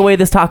would take away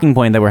this talking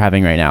point that we're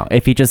having right now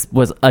if he just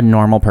was a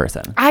normal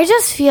person. I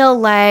just feel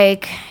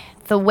like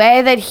the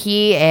way that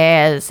he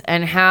is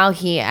and how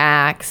he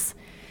acts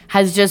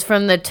has just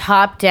from the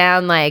top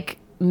down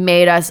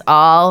made us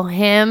all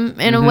him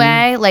in a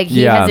way.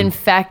 He has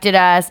infected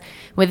us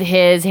with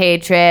his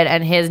hatred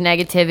and his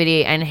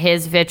negativity and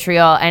his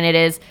vitriol, and it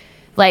is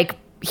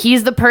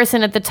he's the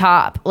person at the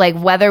top.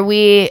 Whether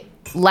we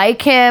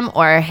like him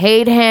or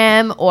hate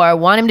him or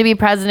want him to be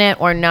president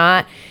or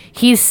not,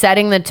 he's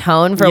setting the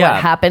tone for what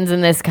happens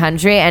in this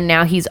country, and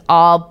now he's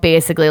all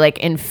basically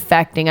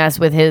infecting us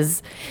with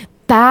his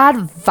bad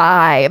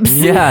vibes.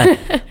 Yeah.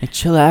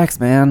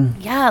 Chillax, man.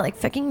 Yeah,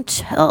 fucking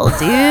chill,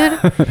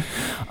 dude.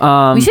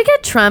 We should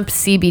get Trump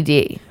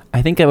CBD.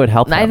 I think that would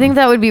help him. I think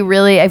that would be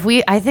really, I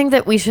think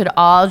that we should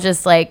all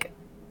just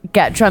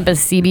get Trump a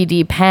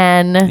CBD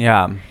pen.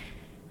 Yeah.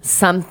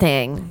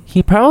 Something.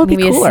 He'd probably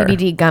be cooler. Maybe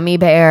a CBD gummy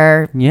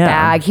bear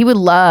bag. He would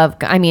love,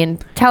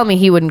 tell me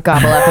he wouldn't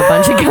gobble up a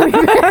bunch of gummy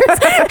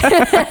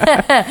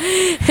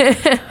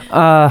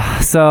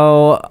bears.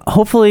 So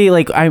hopefully,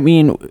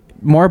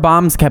 more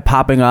bombs kept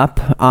popping up.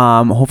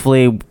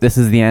 Hopefully this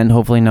is the end.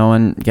 Hopefully no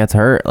one gets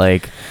hurt. We're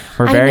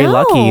very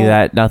lucky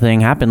that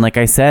nothing happened. Like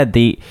I said,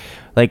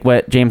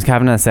 what James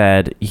Kavanaugh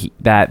said,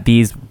 that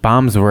these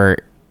bombs were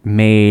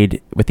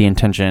made with the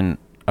intention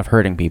of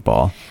hurting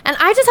people. And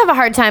I just have a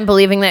hard time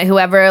believing that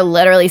whoever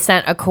literally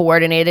sent a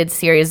coordinated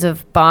series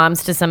of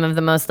bombs to some of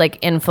the most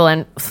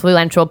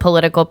influential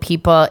political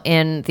people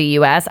in the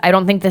U.S., I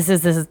don't think this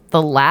is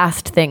the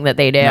last thing that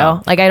they do.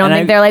 No. I don't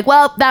think they're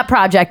well, that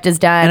project is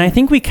done. And I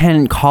think we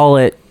can call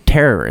it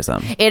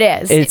terrorism. It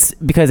is. It's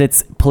because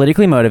it's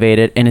politically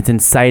motivated and it's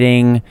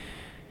inciting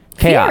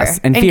chaos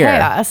and fear.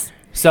 Chaos.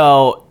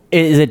 So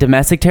is it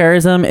domestic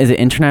terrorism? Is it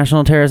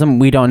international terrorism?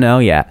 We don't know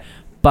yet.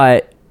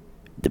 But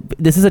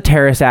this is a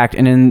terrorist act,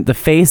 and in the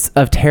face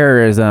of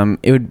terrorism,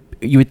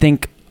 you would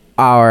think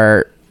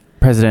our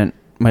president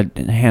might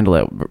handle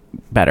it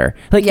better.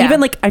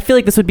 Even I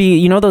feel this would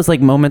be those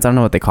moments, I don't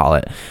know what they call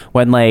it,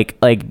 when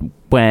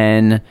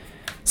when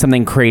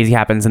something crazy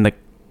happens in the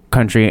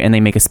country and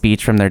they make a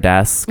speech from their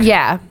desk.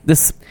 Yeah,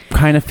 this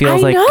kind of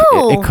feels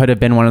it could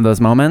have been one of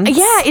those moments.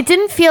 Yeah, it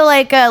didn't feel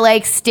like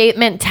a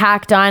statement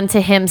tacked on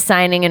to him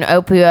signing an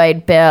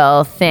opioid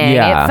bill thing.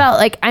 Yeah. It felt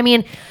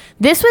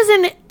this was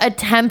an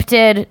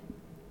attempted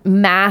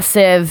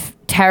massive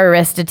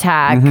terrorist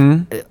attack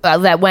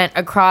that went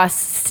across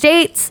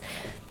states.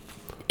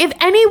 If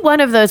any one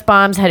of those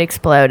bombs had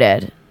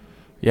exploded,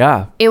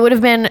 it would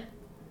have been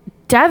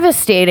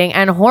devastating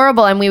and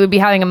horrible, and we would be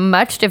having a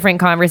much different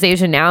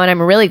conversation now. And I'm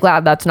really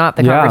glad that's not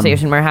the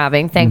conversation we're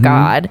having. Thank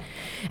God.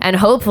 And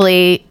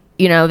hopefully,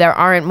 there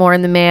aren't more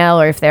in the mail,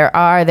 or if there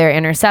are, they're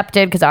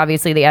intercepted, because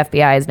obviously the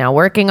FBI is now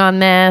working on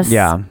this.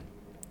 Yeah.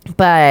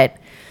 But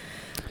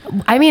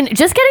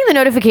just getting the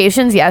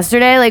notifications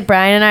yesterday,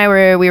 Brian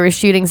and we were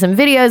shooting some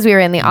videos. We were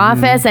in the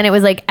office, and it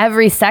was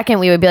every second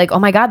we would be oh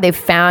my God, they've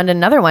found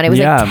another one. It was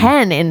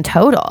 10 in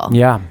total.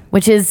 Yeah.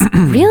 Which is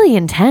really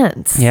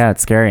intense. Yeah,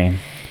 it's scary.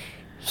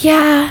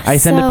 Yeah. I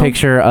sent a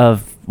picture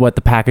of what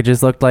the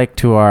packages looked like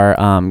to our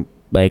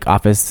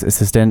office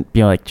assistant,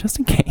 just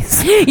in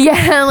case.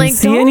 Yeah, you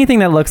see anything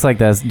that looks like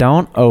this,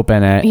 don't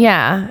open it.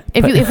 Yeah.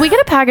 If we get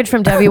a package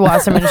from Debbie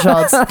Wasserman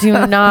Schultz, do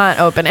not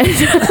open it.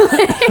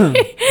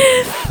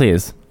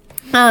 Please.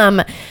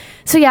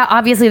 So yeah,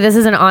 obviously this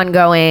is an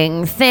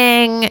ongoing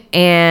thing,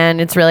 and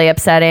it's really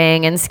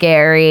upsetting and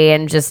scary,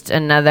 and just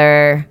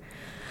another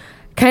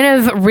kind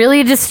of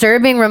really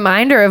disturbing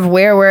reminder of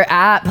where we're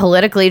at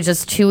politically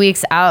just 2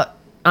 weeks out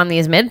on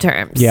these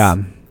midterms. Yeah.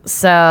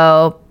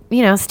 So,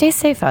 stay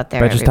safe out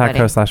there,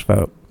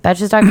 Betches.co/vote.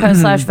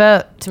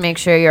 Betches.co/vote to make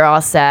sure you're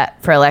all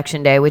set for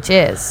Election Day, which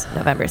is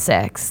November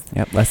 6th.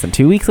 Yep, less than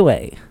 2 weeks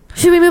away.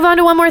 Should we move on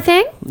to one more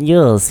thing?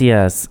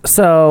 Yes.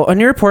 So, a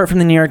new report from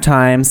the New York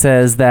Times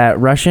says that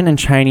Russian and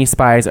Chinese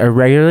spies are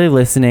regularly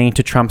listening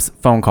to Trump's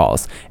phone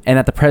calls, and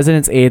that the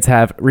president's aides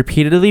have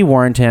repeatedly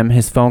warned him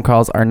his phone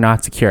calls are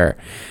not secure.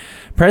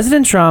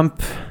 President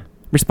Trump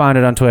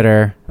responded on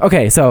Twitter.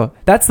 Okay, so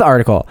that's the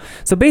article.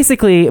 So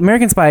basically,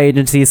 American spy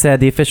agencies said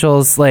the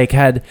officials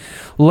had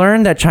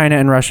learned that China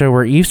and Russia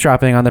were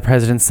eavesdropping on the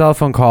president's cell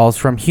phone calls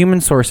from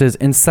human sources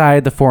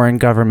inside the foreign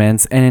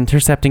governments and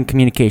intercepting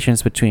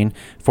communications between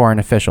foreign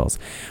officials.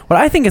 What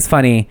I think is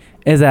funny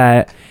is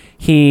that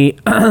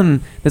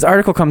this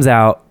article comes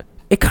out,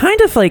 it kind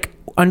of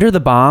under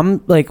the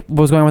bomb,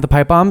 was going with the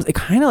pipe bombs, it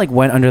kind of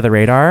went under the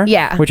radar.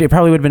 Yeah. Which it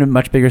probably would have been a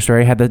much bigger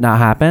story had that not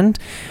happened.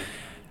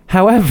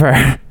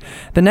 However,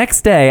 the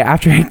next day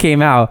after it came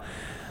out,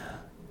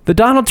 the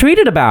Donald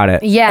tweeted about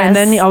it. Yes. And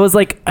then I was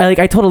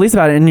I told Elise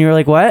about it, and you were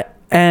like, what?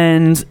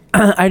 And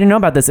I didn't know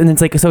about this. And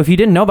it's so if you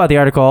didn't know about the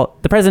article,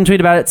 the president tweeted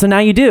about it, so now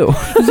you do.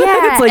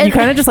 Yeah. It's you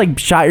kind of just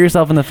shot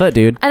yourself in the foot,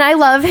 dude. And I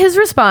love his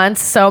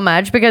response so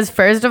much because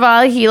first of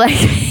all, he goes,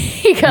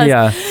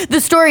 the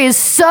story is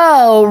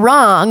so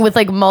wrong with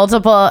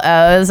multiple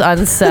O's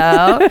on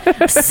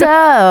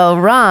so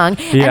wrong.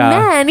 Yeah. And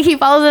then he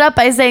follows it up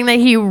by saying that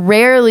he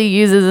rarely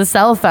uses a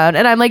cell phone.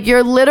 And I'm like,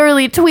 you're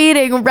literally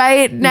tweeting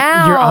right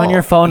now. You're on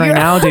your phone right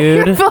now,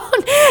 dude. Your phone.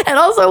 And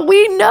also,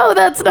 we know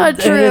that's not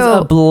true. It is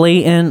a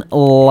blatant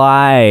lie.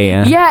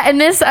 Yeah,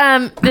 and this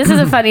is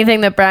a funny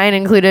thing that Brian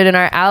included in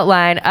our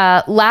outline.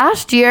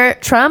 Last year,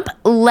 Trump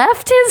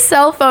left his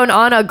cell phone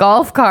on a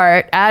golf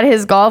cart at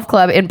his golf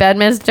club in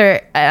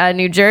Bedminster,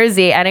 New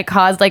Jersey, and it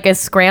caused a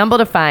scramble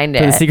to find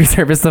For the it. Secret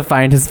Service to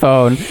find his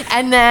phone.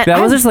 And then That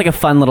was just a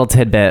fun little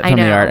tidbit from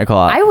the article.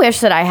 I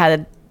wish that I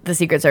had the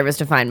Secret Service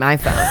to find my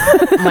phone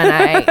when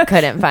I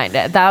couldn't find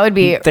it. That would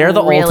be They're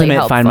the really ultimate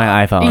helpful. Find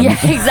My iPhone. Yeah,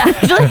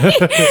 exactly.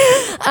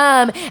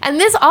 And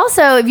this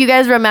also, if you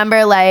guys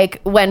remember,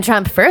 when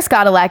Trump first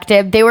got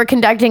elected, they were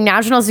conducting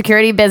national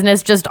security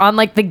business just on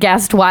the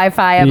guest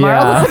Wi-Fi at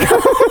Mar-a-Lago.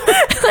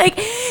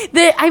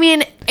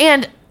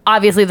 And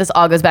obviously this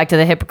all goes back to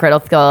the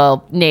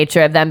hypocritical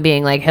nature of them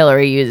being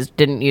Hillary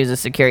didn't use a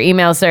secure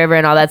email server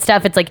and all that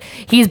stuff. It's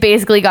he's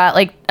basically got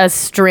a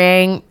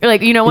string,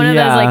 one of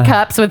those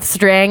cups with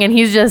string, and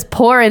he's just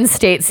pouring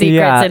state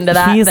secrets into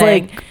that he's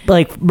thing.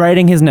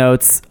 Writing his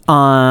notes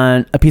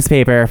on a piece of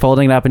paper,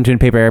 folding it up into a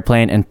paper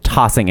airplane and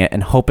tossing it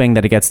and hoping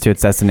that it gets to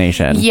its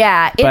destination.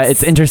 Yeah. But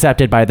it's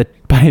intercepted by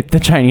the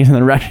Chinese and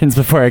the Russians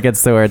before it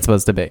gets to where it's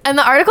supposed to be. And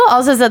the article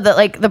also said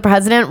that the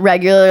president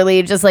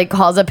regularly just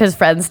calls up his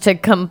friends to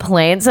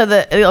complain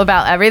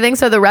about everything.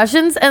 So the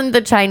Russians and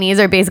the Chinese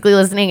are basically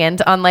listening in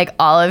on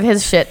all of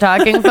his shit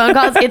talking phone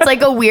calls. It's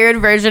a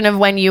weird version of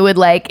when you would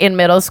in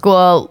middle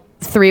school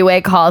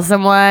three-way call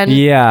someone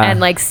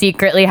and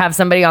secretly have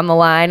somebody on the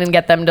line and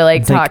get them to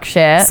talk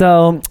shit.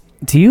 So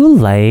do you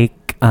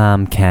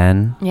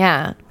Ken?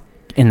 Yeah.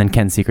 And then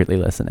Ken's secretly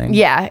listening.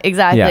 Yeah,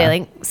 exactly.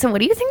 Yeah. So what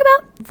do you think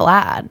about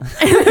Vlad?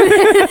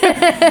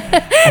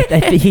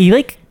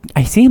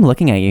 I see him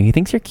looking at you. He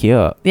thinks you're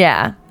cute.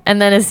 Yeah. And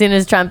then as soon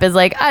as Trump is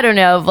I don't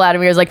know,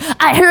 Vladimir's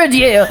I heard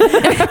you.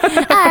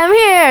 I'm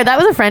here. That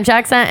was a French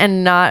accent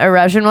and not a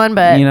Russian one,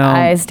 but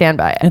I stand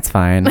by it. It's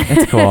fine.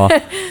 It's cool.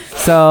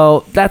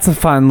 So that's a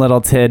fun little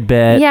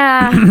tidbit.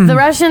 Yeah. The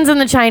Russians and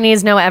the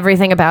Chinese know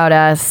everything about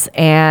us.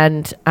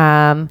 And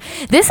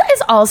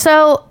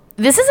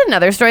this is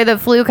another story that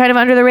flew kind of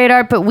under the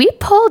radar, but we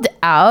pulled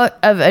out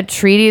of a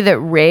treaty that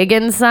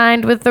Reagan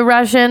signed with the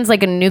Russians, a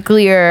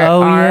nuclear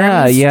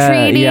arms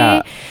treaty.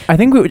 Yeah. I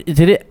think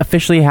did it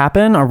officially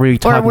happen, or were we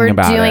talking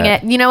about it? Or we're doing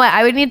it. You know what?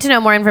 I would need to know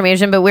more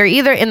information, but we're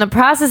either in the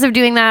process of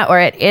doing that or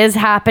it is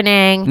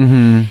happening.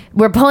 Mm-hmm.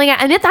 We're pulling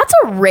out, and that's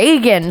a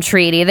Reagan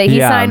treaty that he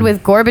signed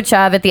with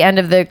Gorbachev at the end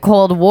of the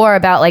Cold War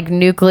about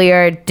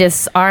nuclear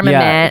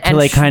disarmament. Yeah,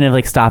 to kind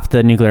of stop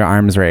the nuclear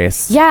arms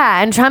race.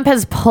 Yeah, and Trump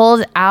has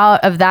pulled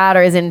out of that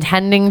or is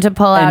intending to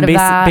pull out of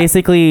that.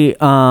 Basically,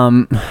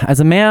 as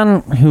a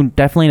man who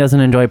definitely doesn't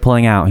enjoy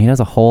pulling out, he does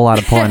a whole lot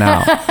of pulling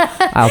out.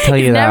 I'll tell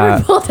you that.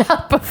 Never pulled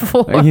out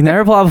before. He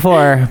never pulled out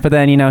before, but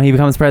then he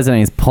becomes president.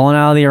 He's pulling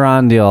out of the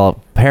Iran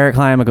deal, Paris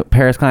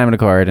Climate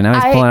Accord, and now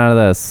he's pulling out of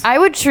this. I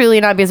would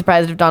truly not be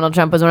surprised if Donald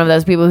Trump was one of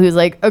those people who's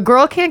a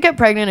girl can't get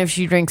pregnant if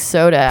she drinks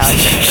soda out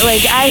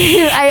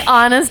here. I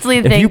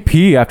honestly think if you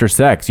pee after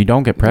sex, you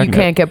don't get pregnant.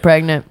 You can't get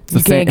pregnant.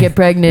 You can't get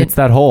pregnant. It's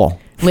that hole.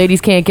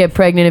 Ladies can't get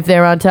pregnant if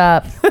they're on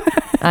top.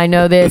 I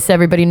know this.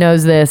 Everybody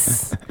knows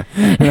this.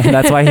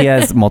 That's why he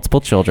has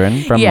multiple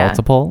children from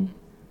multiple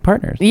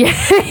partners. Yeah,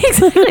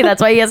 exactly. That's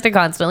why he has to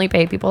constantly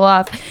pay people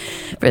off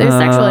for their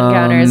sexual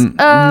encounters. Okay.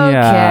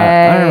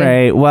 Yeah. All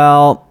right.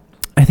 Well,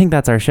 I think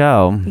that's our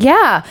show.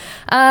 Yeah.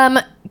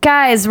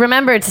 guys,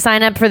 remember to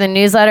sign up for the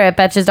newsletter at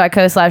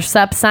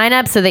betches.co/sup. Sign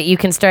up so that you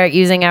can start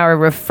using our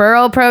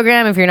referral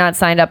program if you're not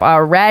signed up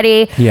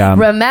already. Yeah.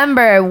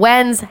 Remember,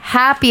 When's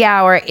Happy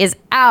Hour is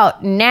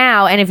out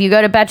now. And if you go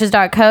to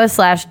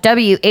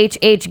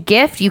betches.co/WHH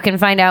gift, you can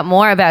find out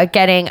more about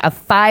getting a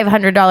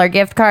 $500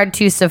 gift card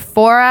to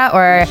Sephora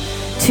or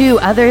 2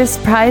 other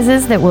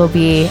prizes that will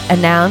be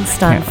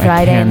announced on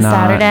Friday and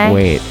Saturday.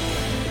 Wait.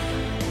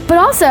 But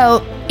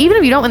also, even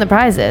if you don't win the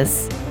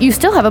prizes, you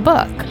still have a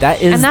book.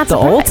 That is and that's the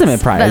a prize.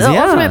 ultimate prize. The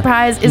ultimate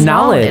prize is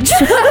knowledge.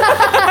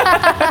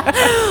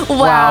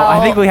 Wow.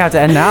 I think we have to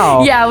end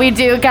now. Yeah, we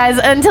do. Guys,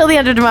 until the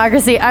end of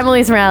democracy, I'm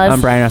Elise Morales.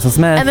 I'm Brian Russell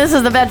Smith. And this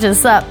is the Betches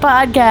Sup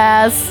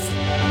podcast.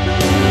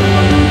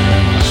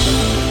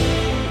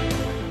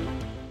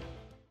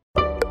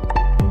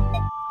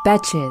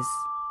 Betches.